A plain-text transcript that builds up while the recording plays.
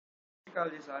ਅਕਾਲ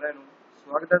ਜੀ ਸਾਰਿਆਂ ਨੂੰ।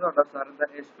 ਸਵਾਗਤ ਹੈ ਤੁਹਾਡਾ ਸਾਰਿਆਂ ਦਾ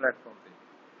ਇਸ ਪਲੇਟਫਾਰਮ ਤੇ।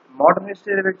 ਮਾਡਰਨ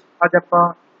ਹਿਸਟਰੀ ਦੇ ਵਿੱਚ ਅੱਜ ਆਪਾਂ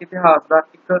ਇਤਿਹਾਸ ਦਾ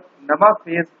ਇੱਕ ਨਵਾਂ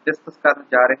ਫੇਜ਼ ਡਿਸਕਸ ਕਰਨ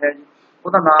ਜਾ ਰਹੇ ਹਾਂ ਜੀ।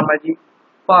 ਉਹਦਾ ਨਾਮ ਹੈ ਜੀ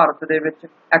ਭਾਰਤ ਦੇ ਵਿੱਚ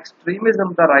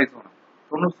ਐਕਸਟ੍ਰੀਮਿਜ਼ਮ ਦਾ ਰਾਈਜ਼ ਹੋਣਾ।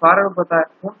 ਤੁਹਾਨੂੰ ਸਾਰਿਆਂ ਨੂੰ ਪਤਾ ਹੈ,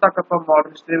 ਹੁਣ ਤੱਕ ਆਪਾਂ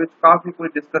ਮਾਡਰਨ ਹਿਸਟਰੀ ਵਿੱਚ ਕਾਫੀ ਕੁਝ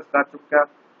ਡਿਸਕਸ ਕਰ ਚੁੱਕੇ ਹਾਂ।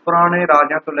 ਪੁਰਾਣੇ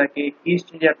ਰਾਜਿਆਂ ਤੋਂ ਲੈ ਕੇ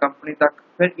ਈਸਟ ਇੰਡੀਆ ਕੰਪਨੀ ਤੱਕ,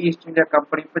 ਫਿਰ ਈਸਟ ਇੰਡੀਆ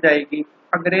ਕੰਪਨੀ ਭਜਾਈ ਗਈ,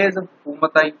 ਅੰਗਰੇਜ਼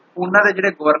ਹਕੂਮਤ ਆਈ, ਉਹਨਾਂ ਦੇ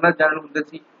ਜਿਹੜੇ ਗਵਰਨਰ ਜਨਰਲ ਹੁੰਦੇ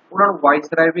ਸੀ ਉਹਨਾਂ ਨੂੰ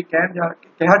ਵਾਇਸਰਾਏ ਵੀ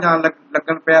ਕਿਹਾ ਜਾਣ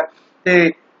ਲੱਗਣ ਪਿਆ। ਤੇ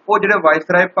ਉਹ ਜਿਹੜੇ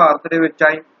ਵਾਇਸਰਾਏ ਭਾਰਤ ਦੇ ਵਿੱਚ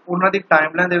ਆਏ, ਉਹਨਾਂ ਦੀ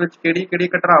ਟਾਈਮਲਾਈਨ ਦੇ ਵਿੱਚ ਕਿਹੜੀ ਕਿਹੜੀ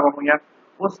ਘਟਨਾਵਾਂ ਹੋਈਆਂ,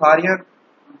 ਉਹ ਸਾਰੀਆਂ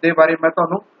ਦੇ ਬਾਰੇ ਮੈਂ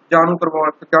ਤੁਹਾਨੂੰ ਜਾਣੂ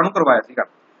ਕਰਵਾਇਆ ਸੀਗਾ।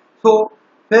 ਸੋ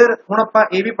ਫਿਰ ਹੁਣ ਆਪਾਂ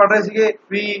ਇਹ ਵੀ ਪੜ੍ਹ ਰਹੇ ਸੀਗੇ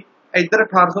ਵੀ ਇੱਧਰ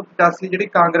 1885 ਜਿਹੜੀ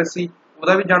ਕਾਂਗਰਸ ਸੀ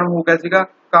ਉਹਦਾ ਵੀ ਜਨਮ ਹੋ ਗਿਆ ਸੀਗਾ।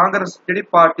 ਕਾਂਗਰਸ ਜਿਹੜੀ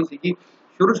ਪਾਰਟੀ ਸੀਗੀ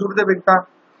ਸ਼ੁਰੂ ਦੇ ਵਿੱਚ ਤਾਂ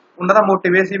ਉਹਨਾਂ ਦਾ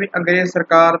ਮੋਟਿਵ ਇਹ ਸੀ ਵੀ ਅੰਗਰੇਜ਼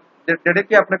ਸਰਕਾਰ ਜਿਹੜੇ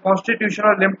ਕਿ ਆਪਣੇ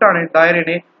ਕਨਸਟੀਟਿਊਸ਼ਨਲ ਲਿਮਟਾਂ ਨੇ, ਦਾਇਰੇ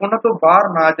ਨੇ, ਉਹਨਾਂ ਤੋਂ ਬਾਹਰ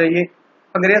ਨਾ ਜਾਈਏ।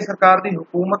 ਅੰਗਰੇਜ਼ ਸਰਕਾਰ ਦੀ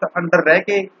ਹਕੂਮਤ ਅੰਡਰ ਰਹਿ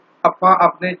ਕੇ ਆਪਾਂ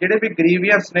ਆਪਣੇ ਜਿਹੜੇ ਵੀ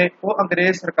ਗਰੀਵੀਅੰਸ ਨੇ ਉਹ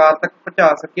ਅੰਗਰੇਜ਼ ਸਰਕਾਰ ਤੱਕ ਪਹੁੰਚਾ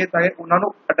ਸਕੀਏ, ਤਾਂ ਕਿ ਉਹਨਾਂ ਨੂੰ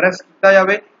ਐਡਰੈਸ ਕੀਤਾ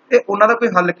ਜਾਵੇ ਤੇ ਉਹਨਾਂ ਦਾ ਕੋਈ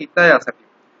ਹੱਲ ਕੀਤਾ ਜਾ ਸਕੇ।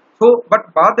 ਸੋ ਬਟ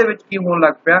ਬਾਅਦ ਦੇ ਵਿੱਚ ਕੀ ਹੋਣ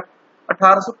ਲੱਗ ਪਿਆ,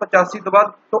 1885 ਤੋਂ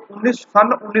ਬਾਅਦ ਤੋਂ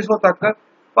 1900 ਤੱਕ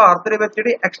ਭਾਰਤ ਦੇ ਵਿੱਚ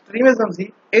ਜਿਹੜੀ ਐਕਸਟ੍ਰੀਮਿਜ਼ਮ ਸੀ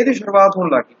ਇਹਦੀ ਸ਼ੁਰੂਆਤ ਹੋਣ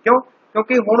ਲੱਗ ਗਈ।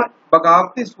 ਕਿਉਂਕਿ ਹੁਣ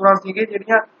ਬਗਾਵਤੀ ਸੁਰਾਂ ਸੀਗੇ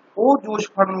ਜਿਹੜੀਆਂ ਉਹ ਜੋਸ਼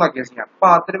ਫੜਨ ਲੱਗ ਗਏ ਸੀ।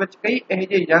 ਭਾਰਤ ਦੇ ਵਿੱਚ ਕਈ ਇਹੋ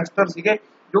ਜਿਹੇ ਯੰਗਸਟਰ ਸੀਗੇ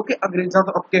ਜੋ ਕਿ ਅੰਗਰੇਜ਼ਾਂ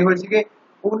ਤੋਂ ਅੱਕੇ ਹੋਏ ਸੀਗੇ।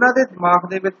 ਉਹਨਾਂ ਦੇ ਦਿਮਾਗ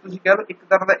ਦੇ ਵਿੱਚ ਤੁਸੀਂ ਕਹਿ ਲਓ ਇੱਕ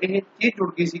ਤਰ੍ਹਾਂ ਦਾ ਇਹ ਚੀਜ਼ ਜੁੜ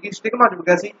ਗਈ ਸੀਗੀ, ਸਟਿਗਮਾ ਜੁੜ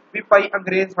ਗਿਆ ਸੀ ਵੀ ਭਾਈ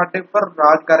ਅੰਗਰੇਜ਼ ਸਾਡੇ ਉੱਪਰ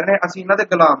ਰਾਜ ਕਰ ਰਹੇ ਨੇ, ਅਸੀਂ ਇਹਨਾਂ ਦੇ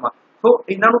ਗੁਲਾਮ ਆ, ਸੋ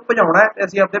ਇਹਨਾਂ ਨੂੰ ਭਜਾਉਣਾ ਹੈ ਤੇ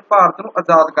ਅਸੀਂ ਆਪਣੇ ਭਾਰਤ ਨੂੰ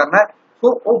ਆਜ਼ਾਦ ਕਰਨਾ ਹੈ।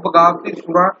 ਸੋ ਉਹ ਬਗਾਵਤੀ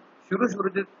ਸੁਰਾਂ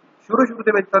ਸ਼ੁਰੂ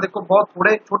ਦੇ ਵਿੱਚ ਤਾਂ ਦੇਖੋ ਬਹੁਤ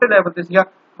ਥੋੜੇ ਛੋਟੇ ਲੈਵਲ ਤੇ ਸੀਗਾ,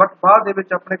 ਬਟ ਬਾਅਦ ਦੇ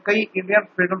ਵਿੱਚ ਆਪਣੇ ਕਈ ਇੰਡੀਅਨ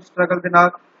ਫਰੀडम ਸਟਰਗਲ ਦੇ ਨਾਲ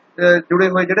ਜੁੜੇ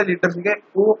ਹੋਏ ਜਿਹੜੇ ਲੀਡਰ ਸੀਗੇ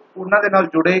ਉਹ ਉਹਨਾਂ ਦੇ ਨਾਲ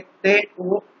ਜੁੜੇ ਤੇ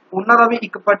ਉਹਨਾਂ ਦਾ ਵੀ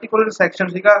ਇੱਕ ਪਾਰਟਿਕੂਲਰ ਸੈਕਸ਼ਨ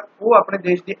ਸੀਗਾ, ਉਹ ਆਪਣੇ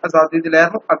ਦੇਸ਼ ਦੀ ਆਜ਼ਾਦੀ ਦੀ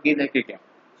ਲਹਿਰ ਨੂੰ ਅੱਗੇ ਲੈ ਕੇ ਗਿਆ।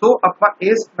 ਸੋ ਆਪਾਂ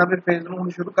ਇਸ ਨਵੇਂ ਫੇਜ਼ ਨੂੰ ਹੁਣ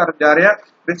ਸ਼ੁਰੂ ਕਰਨ ਜਾ ਰਹੇ ਹਾਂ।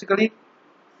 ਬੇਸਿਕਲੀ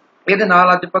ਇਹਦੇ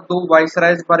ਨਾਲ ਅੱਜ ਆਪਾਂ ਦੋ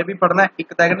ਵਾਇਸਰਾਇਜ਼ ਬਾਰੇ ਵੀ ਪੜ੍ਹਨਾ ਹੈ।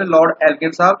 ਇੱਕ ਤਾਂ ਹੈਗੇ ਨੇ ਲਾਰਡ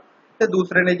ਐਲਗਿਨ ਸਾਹਿਬ ਤੇ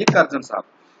ਦੂਸਰੇ ਨੇ ਜੀ ਕਰਜ਼ਨ ਸਾਹਿਬ।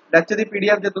 ਲੈਕਚਰ ਦੀ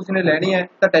PDF ਜੇ ਤੁਸੀਂ ਨੇ ਲੈਣੀ ਹੈ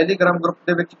ਤਾਂ ਟੈਲੀਗ੍ਰਾਮ ਗਰੁੱਪ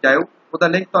ਦੇ ਵਿੱਚ ਜਾਇਓ, ਉਹਦਾ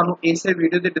ਲਿੰਕ ਤੁਹਾਨੂੰ ਇਸੇ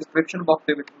ਵੀਡੀਓ ਦੇ ਡਿਸਕ੍ਰਿਪਸ਼ਨ ਬਾਕਸ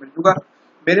ਦੇ ਵਿੱਚ ਮਿਲ ਜੂਗਾ।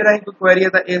 ਮੇਰੇ ਰਾਹੀਂ ਕੋਈ ਕੁਐਰੀ ਹੈ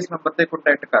ਤਾਂ ਇਸ ਨੰਬਰ ਤੇ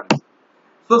ਕੰਟੈਕਟ ਕਰ ਲਓ।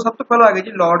 ਸੋ ਸਭ ਤੋਂ ਪਹਿਲਾਂ ਆ ਗਏ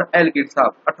ਜੀ ਲਾਰਡ ਐਲਗਿਨ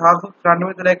ਸਾਹਿਬ।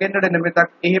 1894 ਤੋਂ ਲੈ ਕੇ 99 ਤੱਕ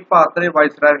ਇਹ ਭਾਰਤ ਦੇ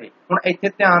ਵਾਇਸਰਾਏ ਰਹੇ। ਹੁਣ ਇੱਥੇ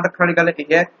ਧਿਆਨ ਰੱਖਣ ਵਾਲੀ ਗੱਲ ਇਹ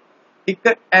ਹੈ, ਇੱਕ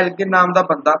ਐਲਗਿਨ ਨਾਮ ਦਾ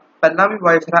ਬੰਦਾ ਪਹਿਲਾਂ ਵੀ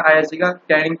ਵਾਇਸਰਾਏ ਆਇਆ ਸੀਗਾ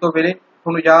ਕੈਨਿੰਗ ਤੋਂ ਵੇਲੇ।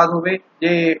 ਤੁਹਾਨੂੰ ਯਾਦ ਹੋਵੇ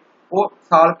ਜੇ ਉਹ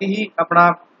ਸਾਲ ਕੀ ਹੀ ਆਪਣਾ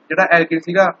ਜਿਹੜਾ ਐਲਗਿਨ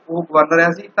ਸੀਗਾ ਉਹ ਗਵਰਨਰ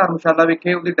ਰਿਹਾ ਸੀ, ਧਰਮਸ਼ਾਲਾ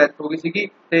ਵਿਖੇ ਉਹਦੀ ਡੈਥ ਹੋ ਗਈ ਸੀਗੀ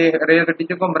ਤੇ ਰੇਲ ਗੱਡੀ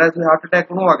 'ਚ ਘੁੰਮ ਰਿਹਾ ਸੀ, ਹਾਰਟ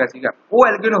ਅਟੈਕ ਉਹਨੂੰ ਆ ਗਿਆ ਸੀਗਾ। ਉਹ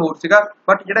ਐਲਗਿਨ ਹੋਰ ਸੀਗਾ,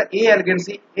 ਬਟ ਜਿਹੜਾ ਇਹ ਐਲਗਿਨ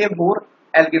ਸੀ ਇਹ ਹੋਰ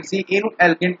ਐਲਗਿਨ ਸੀ, ਇਹਨੂੰ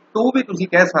ਐਲਗਿਨ 2 ਵੀ ਤੁਸੀਂ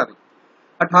ਕਹਿ ਸਕਦੇ।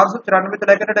 1894 ਤੋਂ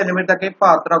ਲੈ ਕੇ 99 ਤੱਕ ਇਹ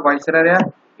ਭਾਰਤ ਦਾ ਵਾਇਸਰਾਏ ਰਿਹਾ।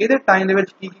 ਇਹਦੇ ਟਾਈਮ ਦੇ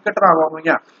ਵਿੱਚ ਕੀ ਕੀ ਘਟਨਾਵਾਂ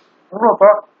ਹੋਈਆਂ ਉਹਨੂੰ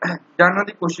ਆਪਾਂ ਜਾਣਨ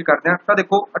ਦੀ ਕੋਸ਼ਿਸ਼ ਕਰਦੇ ਹਾਂ। ਤਾਂ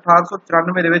ਦੇਖੋ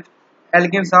 1894 ਦੇ ਵਿੱਚ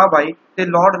ਐਲਗਿਨ ਸਾਹਿਬ ਆਏ ਤੇ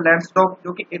ਲਾਰਡ ਲੈਂਸਡੌਰਫ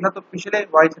ਜੋ ਕਿ ਇਹਨਾਂ ਤੋਂ ਪਿਛਲੇ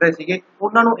ਵਾਇਸਰਾਏ ਸੀਗੇ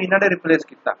ਉਹਨਾਂ ਨੂੰ ਇਹਨਾਂ ਨੇ ਰਿਪਲੇਸ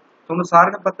ਕੀਤਾ। ਤੁਹਾਨੂੰ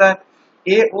ਸਾਰਿਆਂ ਨੂੰ ਪਤਾ ਹੈ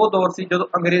ਇਹ ਉਹ ਦੌਰ ਸੀ ਜਦੋਂ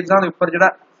ਅੰਗਰੇਜ਼ਾਂ ਦੇ ਉੱਪਰ ਜਿਹੜਾ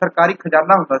ਸਰਕਾਰੀ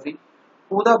ਖਜ਼ਾਨਾ ਹੁੰਦਾ ਸੀ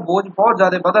ਉਹਦਾ ਬੋਝ ਬਹੁਤ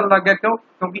ਜ਼ਿਆਦਾ ਵਧਣ ਲੱਗ ਗਿਆ।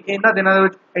 ਕਿਉਂਕਿ ਇਹਨਾਂ ਦਿਨਾਂ ਦੇ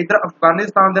ਵਿੱਚ ਇੱਧਰ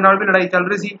ਅਫਗਾਨਿਸਤਾਨ ਦੇ ਨਾਲ ਵੀ ਲੜਾਈ ਚੱਲ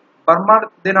ਰਹੀ ਸੀ, ਬਰਮਾ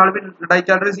ਦੇ ਨਾਲ ਵੀ ਲੜਾਈ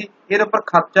ਚੱਲ ਰਹੀ ਸੀ। ਇਹਦੇ ਉੱਪਰ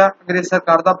ਖਰਚਾ ਅੰਗਰੇਜ਼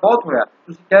ਸਰਕਾਰ ਦਾ ਬਹੁਤ ਹੋਇਆ।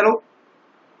 ਤੁਸੀਂ ਕਹਿ ਲਓ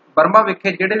ਬਰਮਾ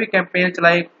ਵਿਖੇ ਜਿਹੜੇ ਵੀ ਕੈਂਪੇਨ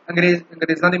ਚਲਾਏ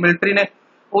ਅੰਗਰੇਜ਼ਾਂ ਦੀ ਮਿਲਟਰੀ ਨੇ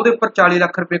ਉਹਦੇ ਉੱਪਰ 40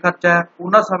 ਲੱਖ ਰੁਪਏ ਖਰਚਾ ਹੈ।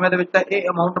 ਉਹਨਾਂ ਸਮੇਂ ਦੇ ਵਿੱਚ ਤਾਂ ਇਹ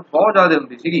ਅਮਾਊਂਟ ਬਹੁਤ ਜ਼ਿਆਦਾ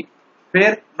ਹੁੰਦੀ ਸੀਗੀ।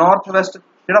 ਫਿਰ ਨਾਰਥ ਵੈਸਟ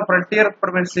ਜਿਹੜਾ ਫਰੰਟੀਅਰ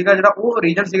ਪ੍ਰੋਵਿੰਸ ਸੀਗਾ, ਜਿਹੜਾ ਉਹ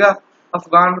ਰੀਜਨ ਸੀਗਾ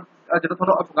ਅਫਗਾਨ, ਜਦੋਂ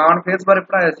ਤੁਹਾਨੂੰ ਅਫਗਾਨ ਫੇਅਰਸ ਬਾਰੇ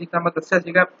ਪੜ੍ਹਾਇਆ ਸੀ ਤਾਂ ਮੈਂ ਦੱਸਿਆ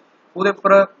ਸੀਗਾ ਉਹਦੇ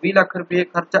ਉੱਪਰ 20 ਲੱਖ ਰੁਪਏ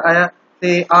ਖਰਚਾ ਆਇਆ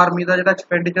ਤੇ ਆਰਮੀ ਦਾ ਜਿਹੜਾ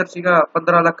ਐਕਸਪੈਂਡੀਚਰ ਸੀਗਾ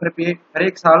 15 ਲੱਖ ਰੁਪਏ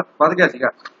ਹਰੇਕ ਸਾਲ ਵੱਧ ਗਿਆ ਸੀਗਾ।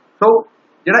 ਸੋ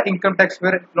ਜਿਹੜਾ ਇਨਕਮ ਟੈਕਸ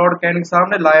ਫਿਰ ਲਾਰਡ ਕੈਨਿੰਗ ਸਾਹਿਬ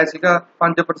ਨੇ ਲਾਇਆ ਸੀਗਾ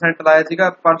 5% ਲਾਇਆ ਸੀਗਾ,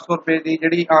 500 ਰੁਪਏ ਦੀ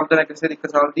ਜਿਹੜੀ ਆਮਦਨ ਹੈ ਕਿਸੇ ਦੀ ਇੱਕ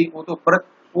ਸਾਲ ਦੀ, ਉਹ ਤੋਂ ਉੱਪਰ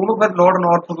ਉਹਨੂੰ ਫਿਰ ਲਾਰਡ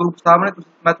ਨਾਰਥਬਰੂਕ ਸਾਹਿਬ ਨੇ,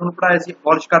 ਮੈਂ ਤੁਹਾਨੂੰ ਪੜ੍ਹਾਇਆ ਸੀ,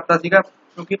 ਅਬੋਲਿਸ਼ ਕਰਤਾ ਸੀਗਾ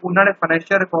ਕਿਉਂਕਿ ਉਹਨਾਂ ਨੇ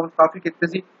ਫਾਈਨੈਂਸ਼ੀਅਲ ਰਿਫਾਰਮਸ ਕਾਫੀ ਕੀਤੇ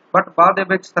ਸੀ। ਬਟ ਬਾਅਦ ਦੇ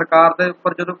ਵਿੱਚ ਸਰਕਾਰ ਦੇ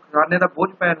ਉੱਪਰ ਜਦੋਂ ਖਜ਼ਾਨੇ ਦਾ ਬੋਝ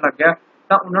ਪੈਣ ਲੱਗ ਗਿਆ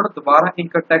ਤਾਂ ਉਹਨਾਂ ਨੂੰ ਦੁਬਾਰਾ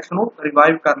ਇਨਕਮ ਟੈਕਸ ਨੂੰ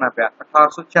ਰਿਵਾਈਵ ਕਰਨਾ ਪਿਆ।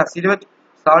 1886 ਦੇ ਵਿੱਚ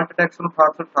ਸਾਲਟ ਟੈਕਸ ਨੂੰ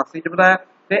 1888 ਚ ਵਧਾਇਆ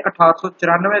ਤੇ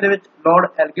 1894 ਦੇ ਵਿੱਚ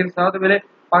ਲਾਰਡ ਐਲਗਿਨ ਸਾਹਿਬ ਦੇ ਵੇਲੇ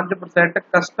 5%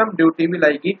 ਕਸਟਮ ਡਿਊਟੀ ਵੀ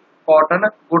ਲਾਈ ਗਈ ਕਾਟਨ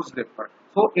ਗੁਡਸ ਦੇ ਉੱਪਰ।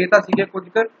 ਸੋ ਇਹ ਤਾਂ ਸੀਗੇ ਕੁਝ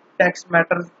ਕੁ ਟੈਕਸ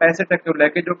ਮੈਟਰ ਪੈਸੇ ਟੱਕੇ ਲੈ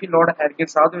ਕੇ ਜੋ ਕਿ ਲਾਰਡ ਐਲਗਿਨ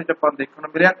ਸਾਹਿਬ ਦੇ ਵਿੱਚ ਆਪਾਂ ਦੇਖਣ ਨੂੰ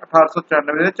ਮਿਲਿਆ।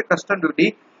 1894 ਦੇ ਵਿੱਚ ਕਸਟਮ ਡਿਊਟੀ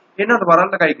ਇਹਨਾਂ ਦੁਆਰਾ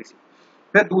ਲਗਾਈ ਗਈ ਸੀ।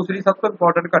 ਫਿਰ ਦੂਸਰੀ ਸਭ ਤੋਂ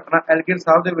ਇੰਪੋਰਟੈਂਟ ਘਟਨਾ ਐਲਗਿਨ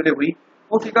ਸਾਹਿਬ ਦੇ ਵੇਲੇ ਹੋਈ,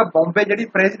 ਉਹ ਸੀਗਾ ਬੰਬੇ ਜਿਹੜੀ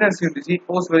ਪ੍ਰੈਜ਼ੀਡੈਂਸੀ ਹੁੰਦੀ ਸੀ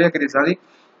ਉਸ ਵੇਲੇ ਅੰਗਰੇਜ਼ਾਂ ਦੀ,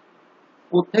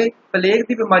 ਉੱਥੇ ਪਲੇਗ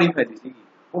ਦੀ ਬਿਮਾਰੀ ਫੈਲੀ ਸੀਗੀ।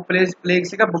 ਉਹ ਪਲੇਗ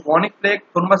ਸੀਗਾ ਬubonic ਪਲੇਗ।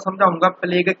 ਤੁਹਾਨੂੰ ਮੈਂ ਸਮਝਾਉਂਗਾ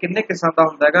ਪਲੇਗ ਕਿੰਨੇ ਕਿਸਮ ਦਾ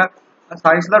ਹੁੰਦਾ ਹੈਗਾ,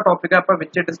 ਸਾਇੰਸ ਦਾ ਟੌਪਿਕ ਹੈ, ਆਪਾਂ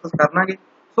ਵਿੱਚ ਡਿਸਕਸ ਕਰਨਾਗੇ।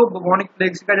 ਸੋ ਬubonic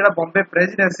ਪਲੇਗ ਸੀਗਾ ਜਿਹੜਾ ਬੰਬੇ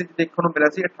ਪ੍ਰੈਜ਼ੀਡੈਂਸੀ 'ਚ ਦੇਖਣ ਨੂੰ ਮਿਲਿਆ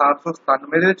ਸੀ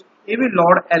 1897 ਦੇ ਵਿੱਚ। ਇਹ ਵੀ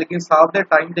ਲਾਰਡ ਐਲਗਿਨ ਸਾਹਿਬ ਦੇ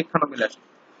ਟਾਈਮ ਦੇਖਣ ਨੂੰ ਮਿਲਿਆ ਸੀ।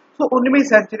 ਸੋ 19ਵੀਂ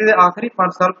ਸੈਂਚੁਰੀ ਦੇ ਆਖਰੀ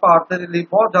 5 ਸਾਲ ਭਾਰਤ ਦੇ ਲਈ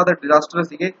ਬਹੁਤ ਜ਼ਿਆਦਾ ਡਿਜ਼ਾਸਟਰ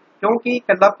ਸੀਗੇ, ਕਿਉਂਕਿ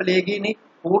ਇਕੱਲਾ ਪਲੇਗ ਹੀ ਨਹੀਂ,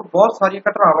 ਹੋਰ ਬਹੁਤ ਸਾਰੀਆਂ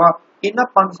ਘਟਨਾਵਾਂ ਇਹਨਾਂ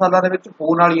 5 ਸਾਲਾਂ ਦੇ ਵਿੱਚ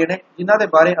ਹੋਣ ਵਾਲੀਆਂ ਨੇ ਜਿਨ੍ਹਾਂ ਦੇ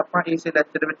ਬਾਰੇ ਆਪਾਂ ਇਸ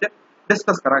ਲੈਕਚਰ ਦੇ ਵਿੱਚ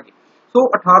ਡਿਸਕਸ ਕਰਾਂਗੇ। ਸੋ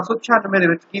 1896 ਦੇ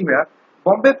ਵਿੱਚ ਕੀ ਹੋਇਆ,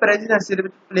 ਬੰਬੇ ਪ੍ਰੈਜ਼ੀਡੈਂਸੀ ਦੇ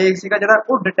ਵਿੱਚ ਪਲੇਗ ਸੀਗਾ ਜਿਹੜਾ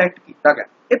ਉਹ ਡਿਟੈਕਟ ਕੀਤਾ ਗਿਆ।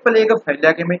 ਇਹ ਪਲੇਗ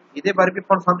ਫੈਲਿਆ ਕਿਵੇਂ, ਇਹਦੇ ਬਾਰੇ ਵੀ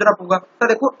ਆਪਾਂ ਨੂੰ ਸਮਝਣਾ ਪਊਗਾ। ਤਾਂ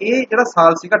ਦੇਖੋ ਇਹ ਜਿਹੜਾ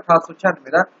ਸਾਲ ਸੀਗਾ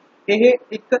 1896 ਦਾ, ਇਹ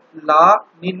ਇੱਕ ਲਾ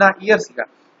ਨੀਨਾ ਈਅਰ ਸੀਗਾ।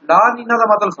 ਲਾ ਨੀਨਾ ਦਾ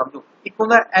ਮਤਲਬ ਸਮਝੋ, ਇੱਕ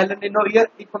ਹੁੰਦਾ ਐਲ ਨੀਨੋ ਈਅਰ,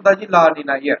 ਇੱਕ ਹੁੰਦਾ ਜੀ ਲਾ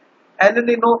ਨੀਨਾ ਈਅਰ। ਐਲ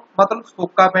ਨੀਨੋ ਮਤਲਬ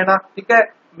ਸੋਕਾ ਪੈਣਾ, ਠੀਕ ਹੈ,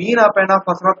 ਮੀਂਹ ਨਾ ਪੈਣਾ,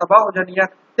 ਫਸਲਾਂ ਤਬਾਹ ਹੋ ਜਾਣੀਆਂ।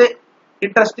 ਤੇ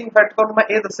ਇੰਟਰਸਟਿੰਗ ਫੈਕਟ ਤੁਹਾਨੂੰ ਮੈਂ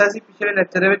ਇਹ ਦੱਸਿਆ ਸੀ ਪਿਛਲੇ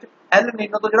ਲੈਕਚਰ ਦੇ ਵਿੱਚ, ਐਲ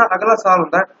ਨੀਨੋ ਤੋਂ ਜਿਹੜਾ ਅਗਲਾ ਸਾਲ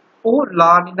ਹੁੰਦਾ ਉਹ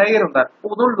ਲਾ ਨੀਨਾ ਈਅਰ ਹੁੰਦਾ,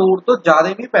 ਉਦੋਂ ਲੋੜ ਤੋਂ ਜ਼ਿਆਦਾ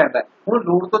ਮੀਂਹ ਪੈਂਦਾ। ਹੁਣ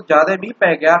ਲੋੜ ਤੋਂ ਜ਼ਿਆਦਾ ਮੀਂਹ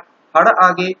ਪੈ ਗਿਆ, ਹੜ੍ਹ ਆ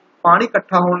ਗਏ, ਪਾਣੀ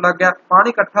ਇਕੱਠਾ ਹੋਣ ਲੱਗ ਗਿਆ। ਪਾਣੀ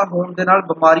ਇਕੱਠਾ ਹੋਣ ਦੇ ਨਾਲ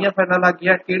ਬਿਮਾਰੀਆਂ ਫੈਲਣ ਲੱਗ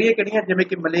ਗਈਆਂ, ਕਿਹੜੀਆਂ ਜਿਵੇਂ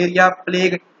ਕਿ ਮਲੇਰੀਆ,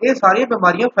 ਪਲੇਗ, ਇਹ ਸਾਰੀਆਂ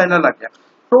ਬਿਮਾਰੀਆਂ ਫੈਲਣ ਲੱਗ ਗਿਆ।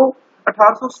 ਸੋ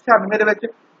 1896 ਦੇ ਵਿੱਚ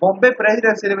ਬੰਬੇ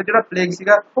ਪ੍ਰੈਜ਼ੀਡੈਂਸੀ ਦੇ ਵਿੱਚ ਜਿਹੜਾ ਪਲੇਗ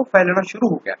ਸੀਗਾ ਉਹ ਫੈਲਣਾ ਸ਼ੁਰੂ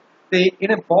ਹੋ ਗਿਆ, ਤੇ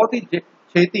ਇਹਨੇ ਬਹੁਤ ਹੀ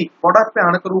ਛੇਤੀ ਬੜਾ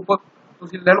ਭਿਆਨਕ ਰੂਪ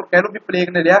ਤੁਸੀਂ ਲੈ ਲਓ, ਕਹਿ ਲਓ ਵੀ ਪਲੇਗ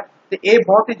ਨੇ ਲਿਆ। ਤੇ ਇਹ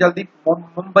ਬਹੁਤ ਹੀ ਜਲਦੀ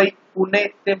ਮੁੰਬਈ, ਪੂਨੇ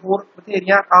ਤੇ ਹੋਰ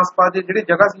ਬਥੇਰੀਆਂ ਆਸ-ਪਾਸ ਦੇ ਜਿਹੜੇ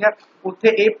ਜਗ੍ਹਾ ਸੀਗੀਆਂ ਉੱਥੇ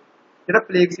ਇਹ ਜਿਹੜਾ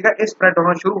ਪਲੇਗ ਸੀਗਾ ਇਹ ਸਪਰੈਡ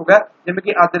ਹੋਣਾ ਸ਼ੁਰੂ ਹੋ ਗਿਆ, ਜਿਵੇਂ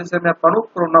ਕਿ ਅੱਜ ਦੇ ਸਮੇਂ ਆਪਾਂ ਨੂੰ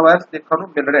ਕਰੋਨਾ ਵਾਇਰਸ ਦੇਖਣ ਨੂੰ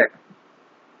ਮਿਲ ਰਿਹਾ ਹੈ।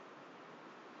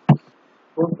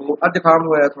 ਅੱਜ ਜ਼ੁਕਾਮ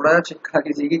ਹੋਇਆ, ਥੋੜਾ ਜਿਹਾ ਛਿੱਕ ਆ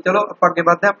ਗਈ ਸੀਗੀ। ਚਲੋ ਆਪਾਂ ਅੱਗੇ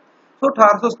ਵਧਦੇ ਹਾਂ। ਸੋ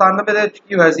 1897 ਦੇ ਵਿੱਚ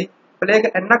ਕੀ ਹੋਇਆ ਸੀ, ਪਲੇਗ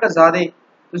ਇੰਨਾ ਕੁ ਜ਼ਿਆਦਾ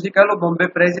ਤੁਸੀਂ ਕਹਿ ਲਓ ਬੰਬੇ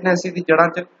ਪ੍ਰੈਜ਼ੀਡੈਂਸੀ ਦੀ ਜੜ੍ਹਾਂ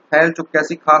 'ਚ ਫੈਲ ਚੁੱਕਿਆ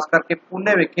ਸੀ, ਖਾਸ ਕਰਕੇ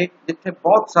ਪੂਨੇ ਵਿਖੇ, ਜਿੱਥੇ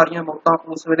ਬਹੁਤ ਸਾਰੀਆਂ ਮੌਤਾਂ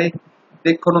ਉਸ ਵੇਲੇ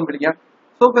ਦੇਖਣ ਨੂੰ ਮਿਲੀਆਂ।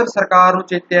 ਸੋ ਫਿਰ ਸਰਕਾਰ ਨੂੰ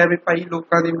ਚੇਤੇ ਆਇਆ ਵੀ ਭਾਈ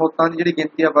ਲੋਕਾਂ ਦੀ ਮੌਤਾਂ ਦੀ ਜਿਹੜੀ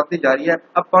ਗਿਣਤੀ ਆ ਵੱਧਦੀ ਜਾ ਰਹੀ ਹੈ,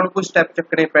 ਆਪਾਂ ਨੂੰ ਕੁਝ ਸਟੈਪ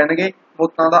ਚੱਕਣੇ ਪੈਣਗੇ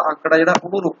ਮੌਤਾਂ ਦਾ ਅੰਕੜਾ ਜਿਹੜਾ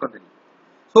ਉਹਨੂੰ ਰੋਕਣ ਦੇ ਲਈ।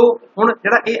 ਸੋ ਹੁਣ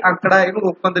ਜਿਹੜਾ ਇਹ ਅੰਕੜਾ ਇਹਨੂੰ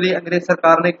ਰੋਕਣ ਦੇ ਲਈ ਅੰਗਰੇਜ਼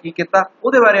ਸਰਕਾਰ ਨੇ ਕੀ ਕੀਤਾ,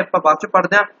 ਉਹਦੇ ਬਾਰੇ ਆਪਾਂ ਬਾਅਦ ਚ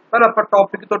ਪੜ੍ਹਦੇ ਹਾਂ। ਪਹਿਲਾਂ ਆਪਾਂ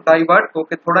ਟੌਪਿਕ ਤੋਂ ਡਾਈਵਰਟ ਹੋ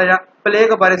ਕੇ ਥੋੜਾ ਜਿਹਾ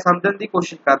ਪਲੇਗ ਬਾਰੇ ਸਮਝਣ ਦੀ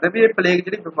ਕੋਸ਼ਿਸ਼ ਕਰਦੇ ਵੀ ਇਹ ਪਲੇਗ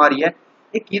ਜਿਹੜੀ ਬਿਮਾਰੀ ਹੈ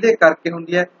ਇਹ ਕਿਹਦੇ ਕਰਕੇ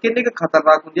ਹੁੰਦੀ ਹੈ, ਕਿੰਨੀ ਕੁ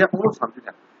ਖਤਰਨਾਕ ਹੁੰਦੀ ਹੈ, ਉਹਨੂੰ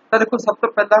ਸਮਝਣਾ। ਤਾਂ ਦੇਖੋ ਸਭ ਤੋਂ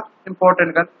ਪਹਿਲਾਂ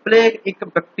ਇੰਪੋਰਟੈਂਟ ਗੱਲ, ਪਲੇਗ ਇੱਕ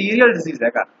ਬੈਕਟੀਰੀਅਲ ਡਿਜ਼ੀਜ਼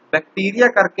ਹੈਗਾ, ਬੈਕਟੀਰੀਆ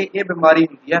ਕਰਕੇ ਇਹ ਬਿਮਾਰੀ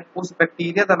ਹੁੰਦੀ ਹੈ। ਉਸ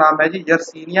ਬੈਕਟੀਰੀਆ ਦਾ ਨਾਮ ਹੈ ਜੀ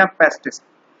ਯਰਸੀਨੀਆ ਪੈਸਟਿਸ।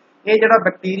 ਇਹ ਜਿਹੜਾ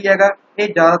ਬੈਕਟੀਰੀਆ ਹੈਗਾ ਇਹ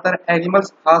ਜ਼ਿਆਦਾਤਰ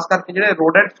ਐਨੀਮਲਸ, ਖਾਸ ਕਰਕੇ ਜਿਹੜੇ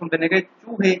ਰੋਡੈਂਟਸ ਹੁੰਦੇ ਨੇਗੇ,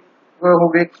 ਚੂਹੇ ਹੋ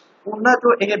ਗਏ, ਉਹਨਾਂ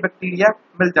ਤੋਂ ਇਹ ਬੈਕਟੀਰੀਆ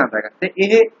ਮਿਲ ਜਾਂਦਾ ਹੈਗਾ। ਤੇ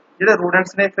ਇਹ ਜਿਹੜੇ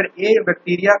ਰੋਡੈਂਟਸ ਨੇ ਫਿਰ ਇਹ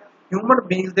ਬੈਕਟੀਰੀਆ ਹਿਊਮਨ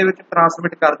ਬੀਨਸ ਦੇ ਵਿੱਚ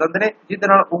ਟ੍ਰਾਂਸਮਿਟ ਕਰ ਦਿੰਦੇ ਨੇ, ਜਿਹਦੇ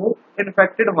ਨਾਲ ਉਹ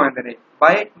ਇਨਫੈਕਟਡ ਹੋ ਜਾਂਦੇ ਨੇ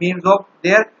ਬਾਈ ਮੀਨਸ ਆਫ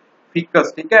देयर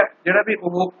ਫੀਕਸ। ਠੀਕ ਹੈ, ਜਿਹੜਾ ਵੀ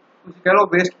ਉਹ ਤੁਸੀਂ ਕਹਿ ਲਓ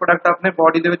ਵੇਸਟ ਪ੍ਰੋਡਕਟ ਆਪਣੇ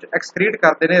ਬੋਡੀ ਦੇ ਵਿੱਚ ਐਕਸਕ੍ਰੀਟ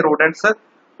ਕਰਦੇ ਨੇ ਰੋਡੈਂਟਸ,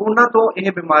 ਉਹਨਾਂ ਤੋਂ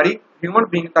ਇਹ ਬਿਮਾਰੀ ਹਿਊਮਨ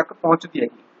ਬੀਂਗ ਤੱਕ ਪਹੁੰਚਦੀ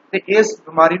ਹੈਗੀ। ਤੇ ਇਸ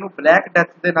ਬਿਮਾਰੀ ਨੂੰ ਬਲੈਕ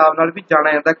ਡੈਥ ਦੇ ਨਾਮ ਨਾਲ ਵੀ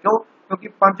ਜਾਣਿਆ ਜਾਂਦਾ। ਕਿਉਂ? ਕਿਉਂਕਿ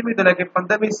 5ਵੀਂ ਤੋਂ ਲੈ ਕੇ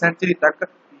 15ਵੀਂ ਸੈਂਚੁਰੀ ਤੱਕ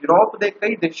ਯੂਰਪ ਦੇ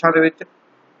ਕਈ ਦੇਸ਼ਾਂ ਦੇ ਵਿੱਚ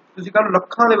ਤੁਸੀਂ ਕਹ ਲਓ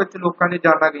ਲੱਖਾਂ ਦੇ ਵਿੱਚ ਲੋਕਾਂ ਦੀਆਂ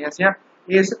ਜਾਨਾਂ ਗਈਆਂ ਸੀ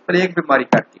ਇਸ ਪਲੇਗ ਬਿਮਾਰੀ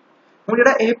ਕਰਕੇ। ਹੁਣ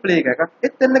ਜਿਹੜਾ ਇਹ ਪਲੇਗ ਹੈਗਾ ਇਹ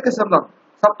ਤਿੰਨ ਕਿਸਮ ਦਾ ਹੁੰਦਾ।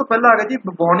 ਸਭ ਤੋਂ ਪਹਿਲਾਂ ਆ ਗਿਆ ਜੀ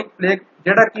ਬubonic ਪਲੇਗ,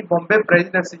 ਜਿਹੜਾ ਕਿ ਬੰਬੇ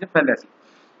ਪ੍ਰੈਜ਼ੀਡੈਂਸੀ 'ਚ ਫੈਲਿਆ ਸੀ।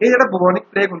 ਇਹ ਜਿਹੜਾ bubonic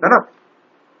ਪਲੇਗ ਹੁੰਦਾ ਨਾ,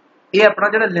 ਇਹ ਆਪਣਾ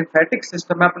ਜਿਹੜਾ ਲਿੰਫੈਟਿਕ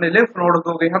ਸਿਸਟਮ ਹੈ, ਆਪਣੇ ਲਿੰਫ ਨੋਡ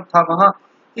ਹੋ ਗਏ, ਹੱਥਾਂ ਬਾਹਾਂ,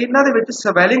 ਇਹਨਾਂ ਦੇ ਵਿੱਚ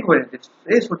ਸਵੈਲਿੰਗ ਹੋ ਜਾਂਦੀ,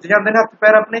 ਇਹ ਸੁੱਜ ਜਾਂਦੇ ਨੇ ਹੱਥ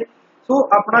ਪੈਰ ਆਪਣੇ। ਸੋ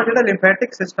ਆਪਣਾ ਜਿਹੜਾ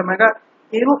ਲਿੰਫੈਟਿਕ ਸਿਸਟਮ ਹੈਗਾ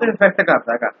ਇਹਨੂੰ ਇਨਫੈਕਟ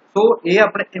ਕਰਦਾ ਹੈਗਾ। ਸੋ ਇਹ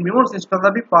ਆਪਣੇ ਇਮਿਊਨ ਸਿਸਟਮ ਦਾ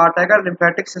ਵੀ ਪਾਰਟ ਹੈਗਾ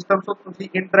ਲਿੰਫੈਟਿਕ ਸਿਸਟਮ। ਸੋ ਤੁਸੀਂ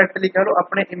ਇਨਡਾਇਰੈਕਟਲੀ ਕਹਿ ਲਓ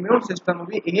ਆਪਣੇ ਇਮਿਊਨ ਸਿਸਟਮ ਨੂੰ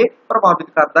ਵੀ ਇਹ ਪ੍ਰਭਾਵਿਤ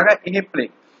ਕਰਦਾ ਹੈਗਾ ਇਹ ਪਲੇਗ।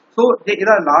 ਸੋ ਜੇ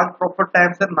ਇਹਦਾ ਇਲਾਜ ਪ੍ਰੋਪਰ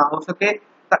ਟਾਈਮ ਸਿਰ ਨਾ ਹੋ ਸਕੇ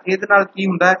ਤਾਂ ਇਹਦੇ ਨਾਲ ਕੀ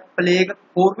ਹੁੰਦਾ ਹੈ, ਪਲੇਗ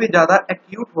ਹੋਰ ਵੀ ਜ਼ਿਆਦਾ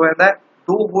ਐਕਿਊਟ ਹੋ ਜਾਂਦਾ ਹੈ।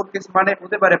 ਦੋ ਹੋਰ ਕਿਸਮਾਂ ਨੇ,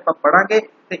 ਉਹਦੇ ਬਾਰੇ ਆਪਾਂ ਪੜਾਂਗੇ।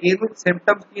 ਤੇ ਇਹਦੇ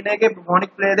ਸਿੰਪਟਮਸ ਕੀ ਨੇ ਕਿ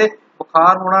ਬubonic ਪਲੇਗ ਦੇ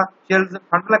ਬੁਖਾਰ ਹੋਣਾ, ਚਿਲਸ,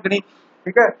 ਠੰਡ ਲੱਗਣੀ,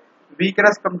 ਠੀਕ ਹੈ,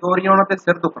 ਵੀਕਨੈਸ, ਕਮਜ਼ੋਰੀਆਂ ਹੋਣਾ ਤੇ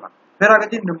ਸਿਰ ਦੁਖਣਾ। ਫਿਰ ਆ ਗਿਆ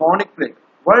ਜੀ mnemonic plague.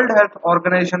 World health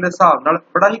organisation ਦੇ ਹਿਸਾਬ ਨਾਲ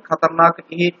ਬੜਾ ਹੀ ਖਤਰਨਾਕ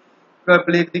ਇਹ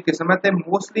ਪਲੇਗ ਦੀ ਕਿਸਮ ਹੈ ਤੇ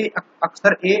ਮੋਸਟਲੀ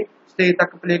ਅਕਸਰ ਇਹ ਸਟੇਜ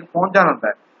ਤੱਕ ਪਲੇਗ ਪਹੁੰਚ ਜਾਂਦਾ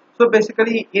ਹੈ। ਸੋ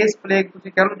ਬੇਸਿਕਲੀ ਇਸ ਪਲੇਗ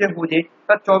ਤੁਸੀਂ ਕਹਿ ਲਓ ਜੇ ਹੋ ਜੇ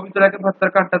ਤਾਂ 24 ਤੋਂ ਲੈ ਕੇ 72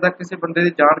 ਘੰਟੇ ਤੱਕ ਕਿਸੇ ਬੰਦੇ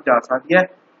ਦੀ ਜਾਨ ਜਾ ਸਕਦੀ ਹੈ।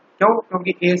 ਕਿਉਂ?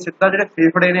 ਕਿਉਂਕਿ ਇਹ ਸਿੱਧਾ ਜਿਹੜੇ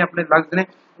ਫੇਫੜੇ ਨੇ, ਆਪਣੇ ਲੰਗਸ ਨੇ,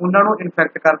 ਉਹਨਾਂ ਨੂੰ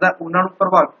ਇਨਫੈਕਟ ਕਰਦਾ, ਉਹਨਾਂ ਨੂੰ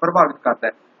ਪ੍ਰਭਾਵਿਤ ਕਰਦਾ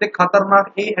ਹੈ। ਤੇ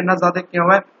ਖਤਰਨਾਕ ਇਹ ਇੰਨਾ ਜ਼ਿਆਦਾ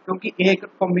ਕਿਉਂ ਹੈ? ਕਿਉਂਕਿ ਇਹ ਇੱਕ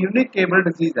ਕਮਿਊਨੀਕੇਬਲ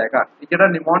ਡਿਜ਼ੀਜ਼ ਹੈਗਾ। ਜਿਹੜਾ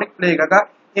ਨਿਮੋਨਿਕ ਪਲੇਗ ਹੈਗਾ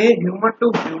ਇਹ human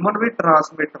to human we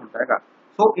transmit ਹੁੰਦਾ ਹੈਗਾ।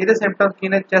 ਸੋ ਇਹਦੇ ਸਿੰਪਟਮਸ ਕੀ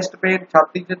ਨੇ? ਚੈਸਟ ਪੇਨ,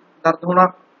 ਛਾਤੀ 'ਚ ਦਰਦ ਹੋਣਾ,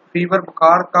 ਫੀਵਰ,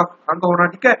 ਬੁਖਾਰ, ਕਫ, ਖੰਘ ਹੋਣਾ,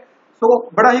 ਠੀਕ ਹੈ। ਸੋ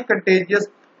ਬੜਾ ਹੀ ਕੰਟੇਜੀਅਸ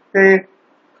ਤੇ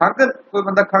ਖੰਘ, ਕੋਈ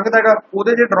ਬੰਦਾ ਖੰਘਦਾ ਹੈਗਾ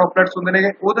ਉਹਦੇ ਜਿਹੜੇ ਡ੍ਰੌਪਲੇਟਸ ਹੁੰਦੇ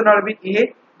ਨੇ ਉਹਦੇ ਨਾਲ ਵੀ ਇਹ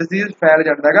ਡਿਜ਼ੀਜ਼ ਫੈਲ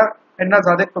ਜਾਂਦਾ ਹੈਗਾ। ਇੰਨਾ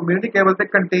ਜ਼ਿਆਦਾ ਕਮਿਊਨੀਕੇਬਲ ਤੇ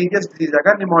ਕੰਟੇਜੀਅਸ ਡਿਜ਼ੀਜ਼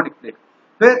ਹੈਗਾ ਨਿਮੋਨਿਕ ਪਲੇਗ।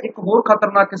 ਫਿਰ ਇੱਕ ਹੋਰ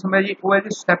ਖਤਰਨਾਕ ਕਿਸਮ ਹੈ ਜੀ, ਉਹ ਹੈ ਜੀ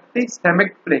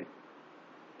ਸੈਪਟਿਸਟੈਮਿਕ ਪਲੇਗ।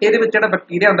 ਇਹਦੇ ਵਿੱਚ ਜਿਹੜਾ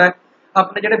ਬੈਕਟੀਰੀਆ ਹੁੰਦਾ ਹੈ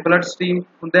ਆਪਣੇ ਜਿਹੜੇ ਬਲੱਡ ਸਟਰੀਮ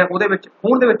ਹੁੰਦੇ ਆ ਉਹਦੇ ਵਿੱਚ,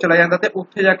 ਖੂਨ ਦੇ ਵਿੱਚ ਚਲਾ ਜਾਂਦਾ ਤੇ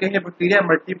ਉੱਥੇ ਜਾ ਕੇ ਇਹ ਬੈਕਟੀਰੀਆ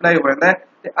ਮਲਟੀਪਲਾਈ ਹੋ ਜਾਂਦਾ ਹੈ।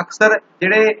 ਤੇ ਅਕਸਰ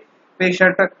ਜਿਹੜੇ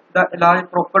ਪੇਸ਼ੈਂਟ ਦਾ ਇਲਾਜ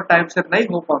ਪ੍ਰੋਪਰ ਟਾਈਮ ਸਿਰ ਨਹੀਂ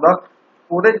ਹੋ ਪਾਉਂਦਾ,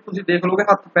 ਉਹਦੇ 'ਚ ਤੁਸੀਂ ਦੇਖ ਲਓਗੇ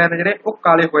ਹੱਥ ਪੈਰ ਜਿਹੜੇ ਉਹ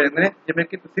ਕਾਲੇ ਹੋ ਜਾਂਦੇ ਨੇ, ਜਿਵੇਂ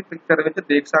ਕਿ ਤੁਸੀਂ ਪਿਕਚਰ ਵਿੱਚ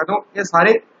ਦੇਖ ਸਕਦੇ ਹੋ। ਇਹ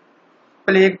ਸਾਰੇ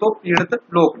ਪਲੇਗ ਤੋਂ ਪੀੜਤ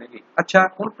ਲੋਕ ਨੇਗੇ। ਅੱਛਾ,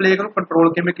 ਹੁਣ ਪਲੇਗ ਨੂੰ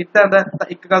ਕੰਟਰੋਲ ਕਿਵੇਂ ਕੀਤਾ ਜਾਂਦਾ? ਤਾਂ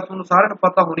ਇੱਕ ਗੱਲ ਤੁਹਾਨੂੰ ਸਾਰਿਆਂ ਨੂੰ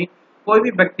ਪਤਾ ਹੋਣੀ, ਕੋਈ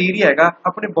ਵੀ ਬੈਕਟੀਰੀਆ ਹੈਗਾ